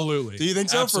Michael? Absolutely. Do you think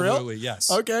so? Absolutely, for real?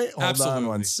 yes. Okay, hold Absolutely. on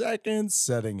 1 second.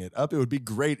 Setting it up. It would be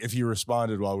great if you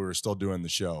responded while we were still doing the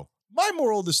show. My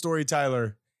moral of the story,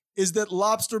 Tyler, is that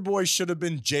Lobster Boy should have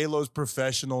been J-Lo's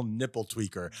professional nipple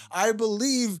tweaker. I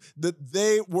believe that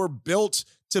they were built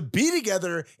to be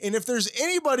together, and if there's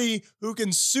anybody who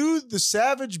can soothe the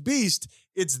savage beast,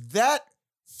 it's that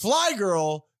fly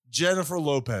girl, Jennifer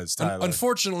Lopez, Tyler.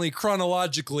 Unfortunately,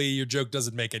 chronologically, your joke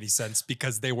doesn't make any sense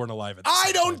because they weren't alive at the I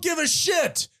same don't time. give a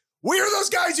shit. We are those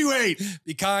guys you hate.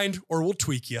 Be kind or we'll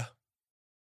tweak you.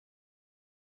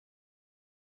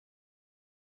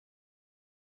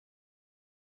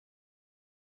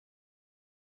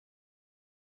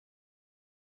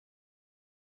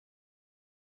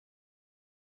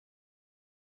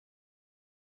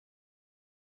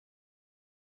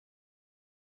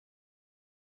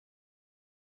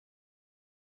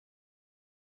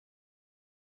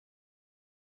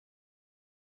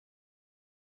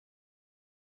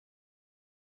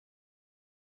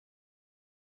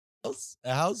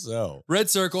 How so? Red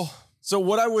circle. So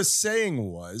what I was saying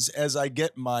was, as I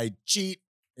get my cheat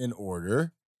in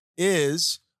order,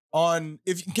 is on,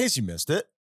 if in case you missed it,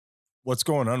 what's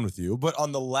going on with you? But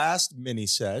on the last mini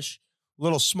sesh,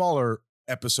 little smaller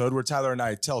episode where Tyler and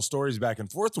I tell stories back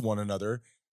and forth to one another,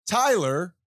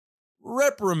 Tyler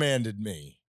reprimanded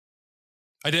me.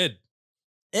 I did.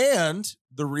 And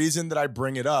the reason that I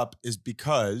bring it up is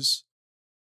because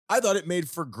I thought it made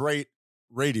for great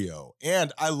radio.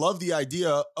 And I love the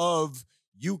idea of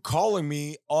you calling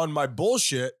me on my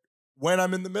bullshit when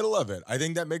I'm in the middle of it. I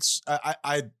think that makes,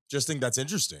 I just think that's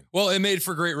interesting. Well, it made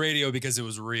for great radio because it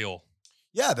was real.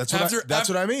 Yeah, that's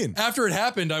what I mean. After it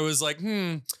happened, I was like,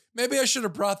 maybe I should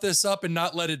have brought this up and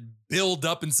not let it build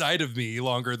up inside of me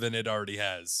longer than it already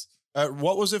has.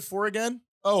 What was it for again?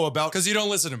 Oh, about Because you don't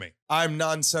listen to me. I'm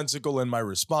nonsensical in my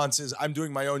responses. I'm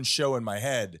doing my own show in my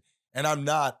head, and I'm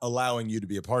not allowing you to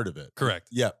be a part of it. Correct.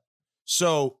 Yep.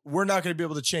 So we're not going to be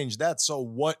able to change that. So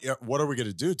what are we going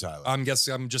to do, Tyler? I'm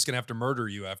guessing I'm just going to have to murder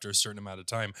you after a certain amount of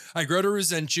time. I grow to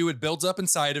resent you. It builds up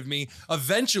inside of me.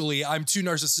 Eventually, I'm too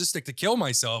narcissistic to kill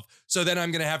myself. So then I'm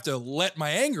going to have to let my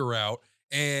anger out,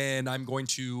 and I'm going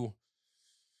to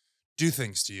do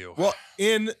things to you. Well,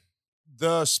 in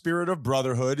the spirit of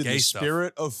brotherhood, in Gay the stuff.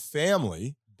 spirit of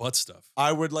family, Butt stuff.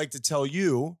 I would like to tell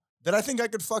you that I think I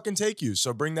could fucking take you.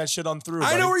 So bring that shit on through.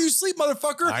 I know buddy. where you sleep,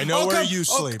 motherfucker. I know I'll where come- you I'll-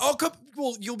 sleep. I'll come.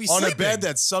 Well, you'll be on sleeping. a bed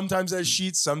that sometimes has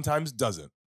sheets, sometimes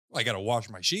doesn't. I got to wash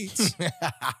my sheets.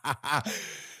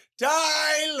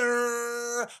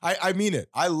 Tyler, I mean it.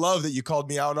 I love that you called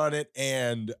me out on it,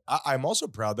 and I'm also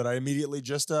proud that I immediately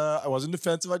just I wasn't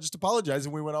defensive. I just apologized,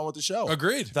 and we went on with the show.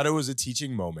 Agreed. Thought it was a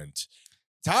teaching moment.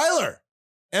 Tyler,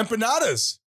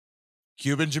 empanadas,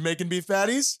 Cuban Jamaican beef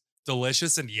patties.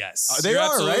 Delicious, and yes. They You're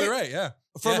are, absolutely right? Yeah.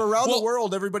 From Yeah. around Well- the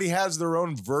world, everybody has their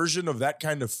own version of that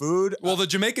kind of food. Well, the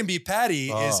Jamaican beef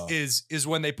patty Oh. is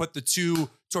when they put the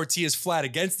two tortillas flat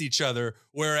against each other,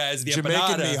 whereas the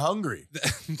Jamaican me empanada, hungry.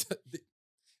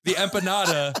 the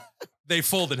empanada, they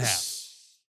fold in half.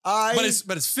 But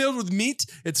it's filled with meat.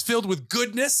 It's filled with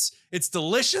goodness. It's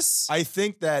delicious. I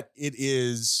think that it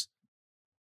is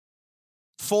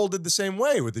folded the same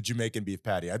way with the Jamaican beef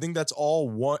patty. I think that's all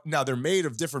one. Now they're made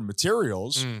of different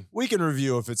materials. Mm. We can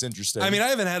review if it's interesting. I mean, I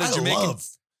haven't had a I Jamaican. love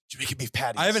Jamaican beef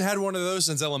patties. I haven't had one of those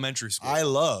since elementary school. I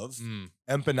love Mm.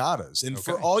 empanadas. And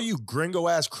for Okay. all you gringo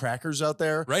ass crackers out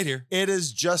there, Right here, it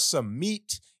is just some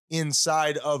meat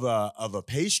inside of a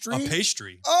pastry. a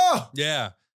pastry. Oh,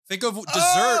 Yeah. Think of dessert,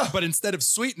 Ah! but instead of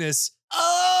sweetness,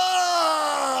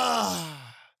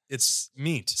 it's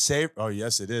meat. Oh,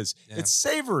 yes, it is. Yeah. It's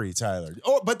savory, Tyler.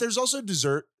 Oh, but there's also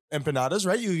dessert empanadas,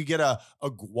 right? You could get a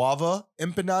guava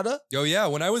empanada. Oh yeah,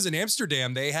 when I was in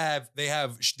Amsterdam, they have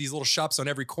these little shops on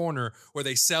every corner where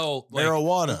they sell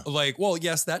Marijuana. well,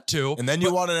 yes, that too. And then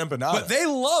you want an empanada. But they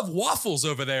love waffles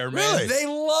over there, man. Really? They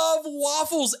love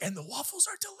waffles, and the waffles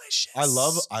are delicious.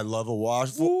 I love a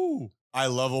waffle. Ooh. I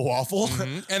love a waffle.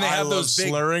 Mhm. And they I have love those big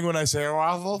slurring when I say a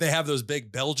waffle. they have those big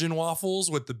Belgian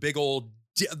waffles with the big old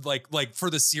like for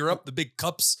the syrup, the big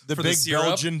cups the for big the syrup.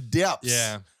 Belgian dips.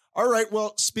 Yeah. All right.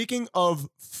 Well, speaking of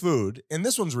food, and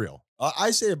this one's real.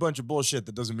 I say a bunch of bullshit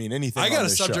that doesn't mean anything. I got on a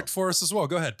this subject show. for us as well.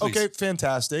 Go ahead, please. Okay,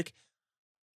 fantastic.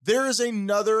 There is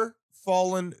another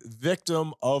fallen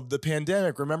victim of the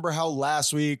pandemic. Remember how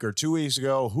last week or 2 weeks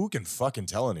ago, who can fucking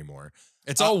tell anymore?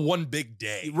 It's all one big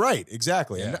day. Right,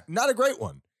 exactly. Yeah. And not a great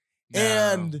one. No.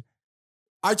 And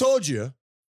I told you,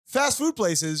 fast food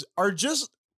places are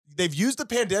they've used the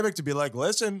pandemic to be like,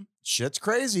 listen, shit's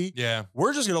crazy. Yeah.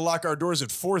 We're just going to lock our doors at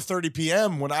 4:30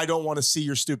 p.m. when I don't want to see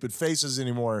your stupid faces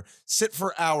anymore. Sit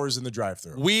for hours in the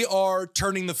drive-thru. We are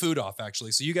turning the food off,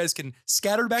 actually. So you guys can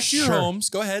scatter back to your Sure. homes.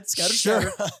 Go ahead, scatter.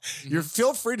 Sure. You're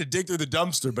feel free to dig through the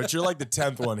dumpster, but you're like the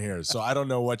 10th one here. So I don't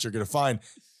know what you're going to find.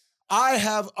 I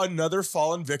have another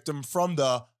fallen victim from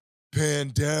the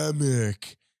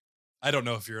pandemic. I don't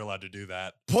know if you're allowed to do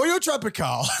that. Pollo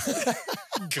Tropical.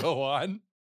 Go on.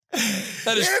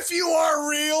 That is If you are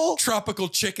real. tropical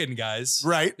chicken, guys.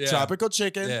 Right. Yeah. Tropical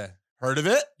chicken. Yeah. Heard of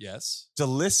it? Yes.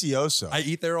 Delicioso. I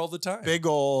eat there all the time. Big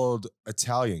old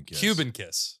Italian kiss. Cuban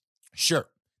kiss. Sure.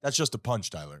 That's just a punch,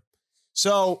 Tyler.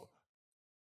 So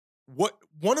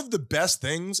one of the best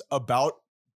things about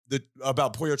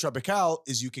Pollo Tropical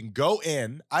is you can go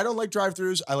in. I don't like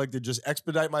drive-thrus. I like to just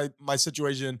expedite my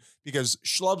situation because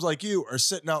schlubs like you are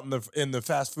sitting out in the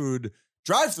fast food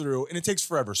drive-thru and it takes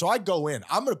forever. So I go in.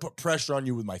 I'm going to put pressure on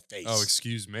you with my face. Oh,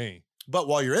 excuse me. But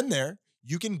while you're in there,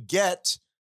 you can get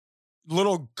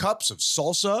little cups of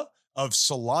salsa, of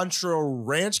cilantro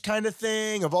ranch kind of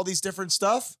thing, of all these different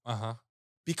stuff. Uh-huh.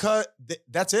 Because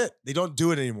that's it. They don't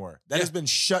do it anymore. That Yeah. has been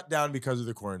shut down because of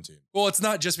the quarantine. Well, it's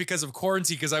not just because of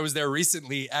quarantine, because I was there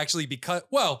recently, actually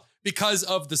because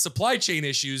of the supply chain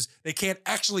issues, they can't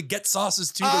actually get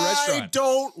sauces to the I restaurant.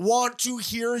 don't want to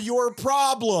hear your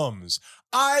problems.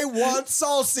 I want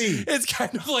salsi. It's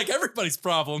kind of like everybody's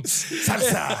problem.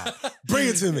 Salsa. Bring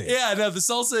it to me. Yeah, no, the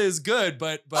salsa is good,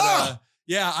 but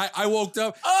yeah, I woke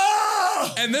up.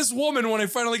 Ah! And this woman, when I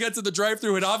finally got to the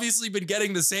drive-thru, had obviously been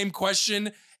getting the same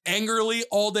question angrily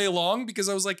all day long because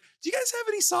I was like, "Do you guys have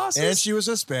any sauces?" And she was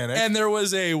Hispanic. And there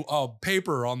was a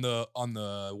paper on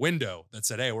the window that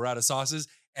said, "Hey, we're out of sauces."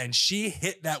 And she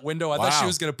hit that window. I thought she Wow.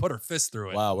 was going to put her fist through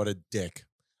it. Wow, what a dick.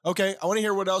 Okay, I want to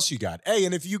hear what else you got. Hey,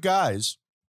 and if you guys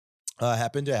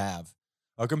happen to have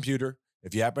a computer,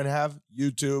 if you happen to have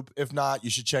YouTube, if not, you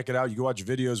should check it out. You can watch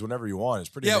videos whenever you want. It's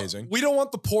pretty amazing. We don't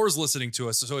want the poors listening to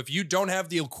us. So if you don't have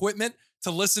the equipment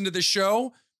to listen to the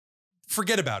show,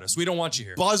 forget about us. We don't want you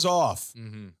here. Buzz off.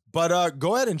 Mm-hmm. But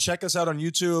go ahead and check us out on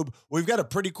YouTube. We've got a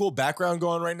pretty cool background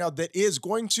going right now that is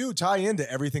going to tie into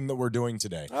everything that we're doing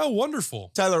today. Oh,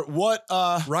 wonderful. Tyler, what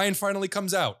Ryan finally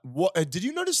comes out. did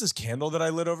you notice this candle that I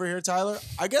lit over here, Tyler?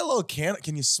 I got a little candle.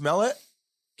 Can you smell it?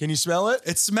 Can you smell it?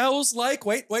 It smells like,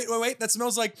 wait. That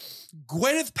smells like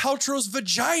Gwyneth Paltrow's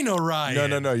vagina,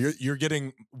 Ryan. No. You're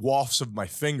getting wafts of my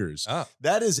fingers. Oh.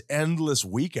 That is Endless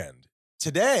Weekend.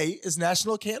 Today is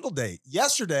National Candle Day.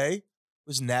 Yesterday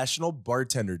was National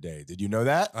Bartender Day. Did you know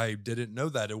that? I didn't know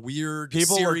that. A weird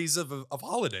People series of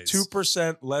holidays.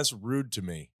 2% less rude to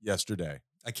me yesterday.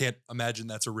 I can't imagine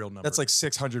that's a real number. That's like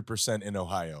 600% in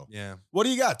Ohio. yeah. What do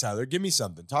you got, Tyler? Give me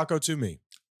something. Taco to me.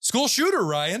 School shooter,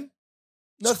 Ryan.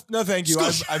 No, thank you.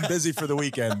 School I'm busy for the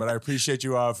weekend, but I appreciate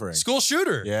you offering. School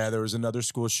shooter. Yeah, there was another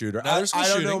school shooter. Another school I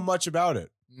don't know shooting. much about it.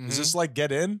 Is Mhm. this like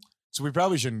get in? So we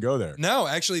probably shouldn't go there. No,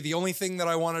 actually, the only thing that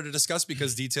I wanted to discuss,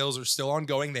 because details are still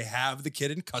ongoing, they have the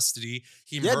kid in custody.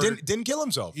 He Yeah, murdered. didn't kill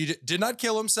himself. He did not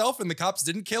kill himself, and the cops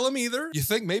didn't kill him either. You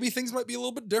think maybe things might be a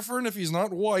little bit different if he's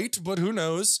not white, but who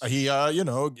knows? He,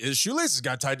 his shoelaces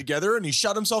got tied together and he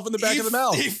shot himself in the back of the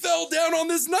mouth. He fell down on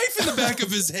this knife in the back of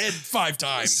his head 5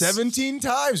 times. 17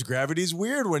 times. Gravity's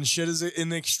weird when shit is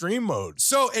in extreme mode.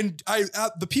 So, and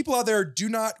the people out there, do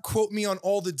not quote me on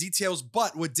all the details,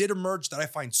 but what did emerge that I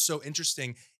find so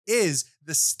interesting is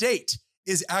the state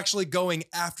is actually going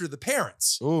after the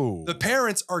parents. Ooh. The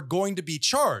parents are going to be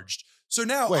charged. So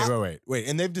now, Wait.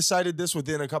 And they've decided this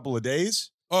within a couple of days?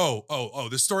 Oh,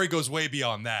 the story goes way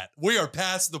beyond that. We are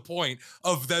past the point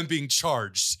of them being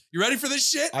charged. You ready for this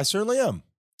shit? I certainly am.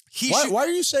 Why are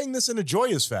you saying this in a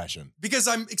joyous fashion? Because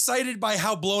I'm excited by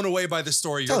how blown away by the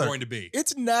story you're Tyler, going to be.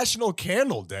 It's National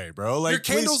Candle Day, bro. Like, Your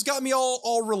candles got me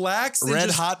all relaxed. and red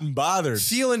just hot and bothered.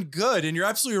 feeling good. And you're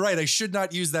absolutely right. I should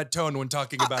not use that tone when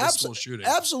talking about a school shooting.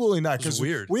 Absolutely not. It was Because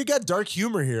weird. we got dark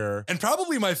humor here. And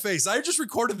probably my face. I just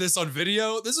recorded this on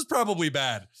video. This is probably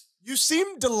bad. You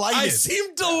seem delighted. I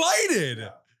seem delighted.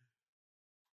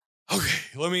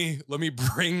 Okay, let me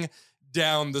bring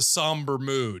down the somber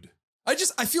mood.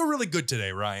 I feel really good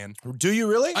today, Ryan. Do you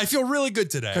really? I feel really good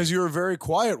today. Because you were very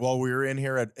quiet while we were in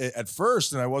here at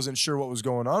first, and I wasn't sure what was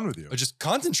going on with you. I'm just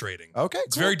concentrating. Okay,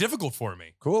 It's very difficult for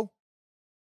me. cool.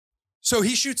 So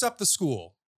he shoots up the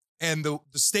school, and the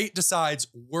state decides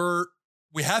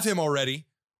we have him already.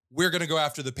 We're going to go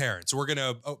after the parents. We're going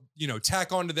to,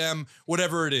 tack onto them,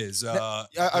 whatever it is. I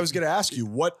was going to ask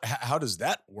you, how does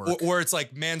that work? Where it's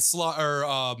like manslaughter,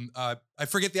 I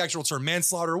forget the actual term,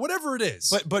 manslaughter, whatever it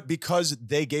is. But because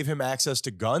they gave him access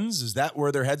to guns, is that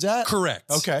where their head's at?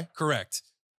 Correct. Okay. Correct.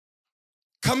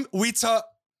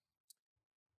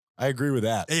 I agree with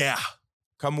that. Yeah.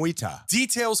 Kamwita.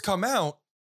 Details come out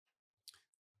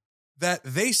that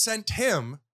they sent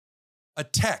him a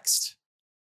text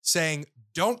saying,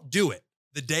 "Don't do it,"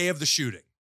 the day of the shooting.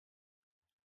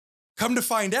 Come to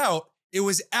find out, it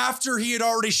was after he had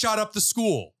already shot up the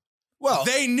school. Well,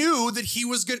 They knew that he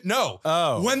was good. No.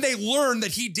 Oh. When they learned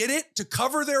that he did it to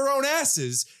cover their own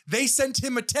asses, they sent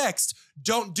him a text,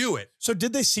 "Don't do it." so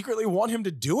did they secretly want him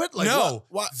to do it? Like, No.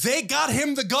 what? They got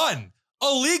him the gun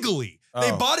illegally.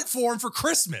 They Oh. bought it for him for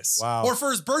Christmas Wow. or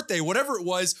for his birthday, whatever it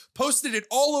was, posted it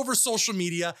all over social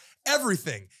media,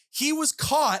 everything. He was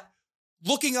caught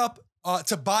looking up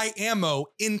to buy ammo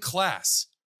in class,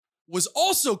 was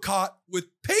also caught with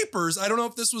papers. I don't know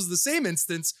if this was the same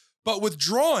instance, but with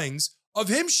drawings of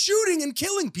him shooting and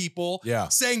killing people, Yeah.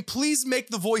 saying, please make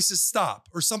the voices stop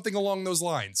or something along those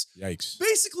lines. Yikes.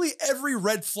 Basically every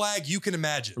red flag you can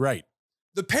imagine. Right.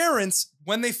 The parents,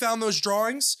 when they found those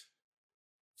drawings,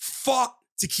 fought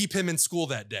to keep him in school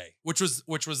that day, which was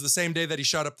the same day that he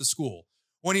shot up the school.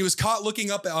 When he was caught looking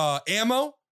up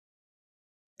ammo,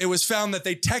 it was found that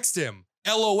they text him,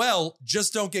 LOL,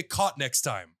 just don't get caught next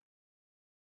time.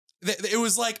 It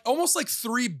was like almost like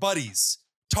three buddies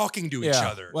talking to each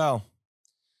other. Well,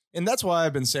 and that's why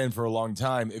I've been saying for a long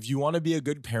time, if you want to be a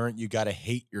good parent, you got to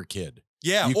hate your kid.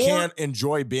 Yeah, You or can't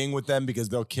enjoy being with them because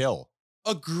they'll kill.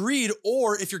 agreed.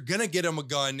 Or if you're gonna get him a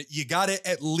gun, you gotta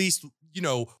at least, you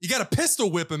gotta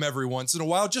pistol whip him every once in a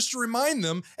while just to remind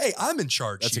them, hey, I'm in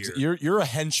charge here. You're a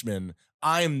henchman.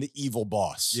 I'm the evil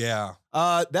boss. Yeah.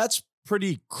 That's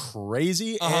pretty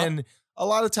crazy. Uh-huh. And a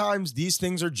lot of times these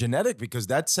things are genetic because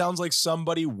that sounds like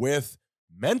somebody with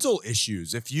mental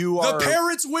issues. If you are The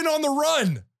parents went on the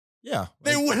run. yeah,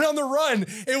 They like- went on the run.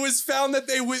 It was found that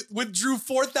they withdrew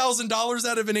 $4,000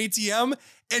 out of an ATM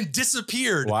and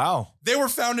disappeared. wow. They were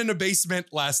found in a basement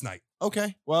last night.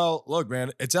 Okay. Well, look,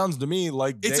 man, it sounds to me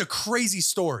like It's a crazy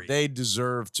story. they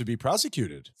deserve to be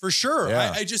prosecuted. For sure.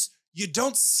 Yeah. I just, you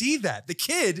don't see that. The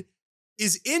kid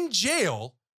is in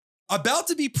jail, about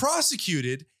to be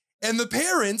prosecuted, and the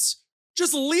parents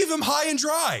just leave him high and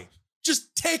dry.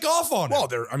 Just take off on Well,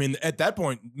 him. at that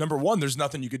point, number one, there's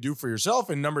nothing you could do for yourself.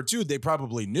 And number two, they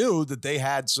probably knew that they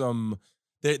had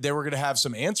they were going to have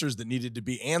some answers that needed to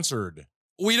be answered.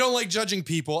 We don't like judging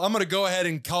people. I'm going to go ahead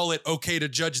and call it okay to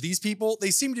judge these people.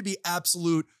 They seem to be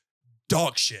absolute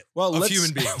dog shit of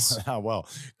human beings. Well,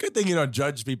 good thing you don't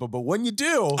judge people, but when you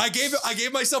do, I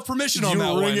gave myself permission on you that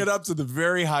ring one. it up to the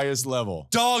very highest level.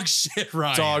 Dog shit,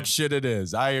 Ryan. Dog shit it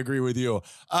is. I agree with you.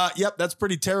 Yep, that's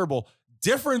pretty terrible.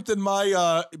 Different than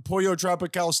my Pollo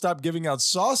Tropical stop giving out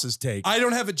sauces take. I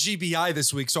don't have a GBI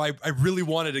this week, so I really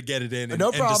wanted to get it in and, No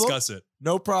and problem. discuss it.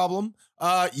 No problem.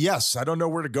 Yes, I don't know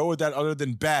where to go with that other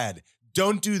than bad.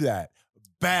 Don't do that.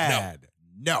 Bad.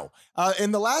 No.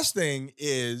 And the last thing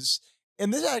is,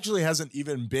 and this actually hasn't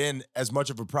even been as much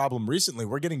of a problem recently.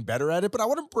 We're getting better at it, but I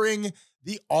want to bring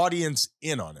the audience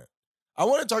in on it. I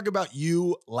want to talk about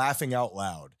you laughing out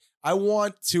loud. I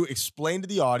want to explain to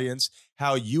the audience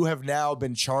how you have now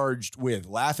been charged with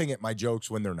laughing at my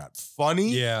jokes when they're not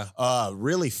funny. Yeah.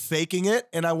 Really faking it.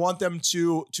 And I want them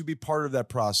to be part of that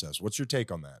process. What's your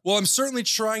take on that? Well, I'm certainly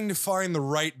trying to find the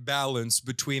right balance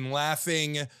between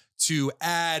laughing to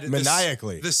add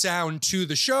Maniacally. the sound to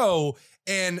the show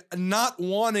and not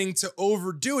wanting to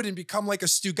overdo it and become like a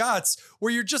Stugatz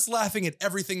where you're just laughing at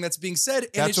everything that's being said.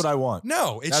 And That's what I want.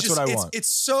 No, it's That's just, what I it's, want. It's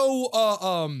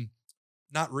so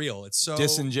not real. It's so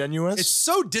Disingenuous? It's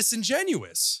so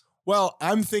disingenuous. Well,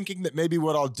 I'm thinking that maybe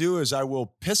what I'll do is I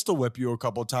will pistol whip you a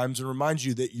couple times and remind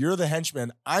you that you're the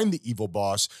henchman. I'm the evil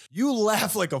boss. You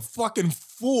laugh like a fucking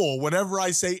fool whenever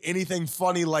I say anything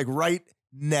funny like right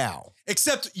now.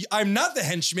 Except I'm not the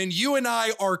henchman. You and I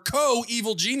are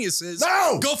co-evil geniuses.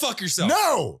 No! Go fuck yourself.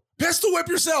 No! Pistol whip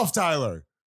yourself, Tyler.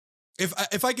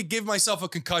 If I could give myself a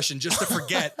concussion just to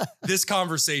forget this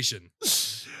conversation.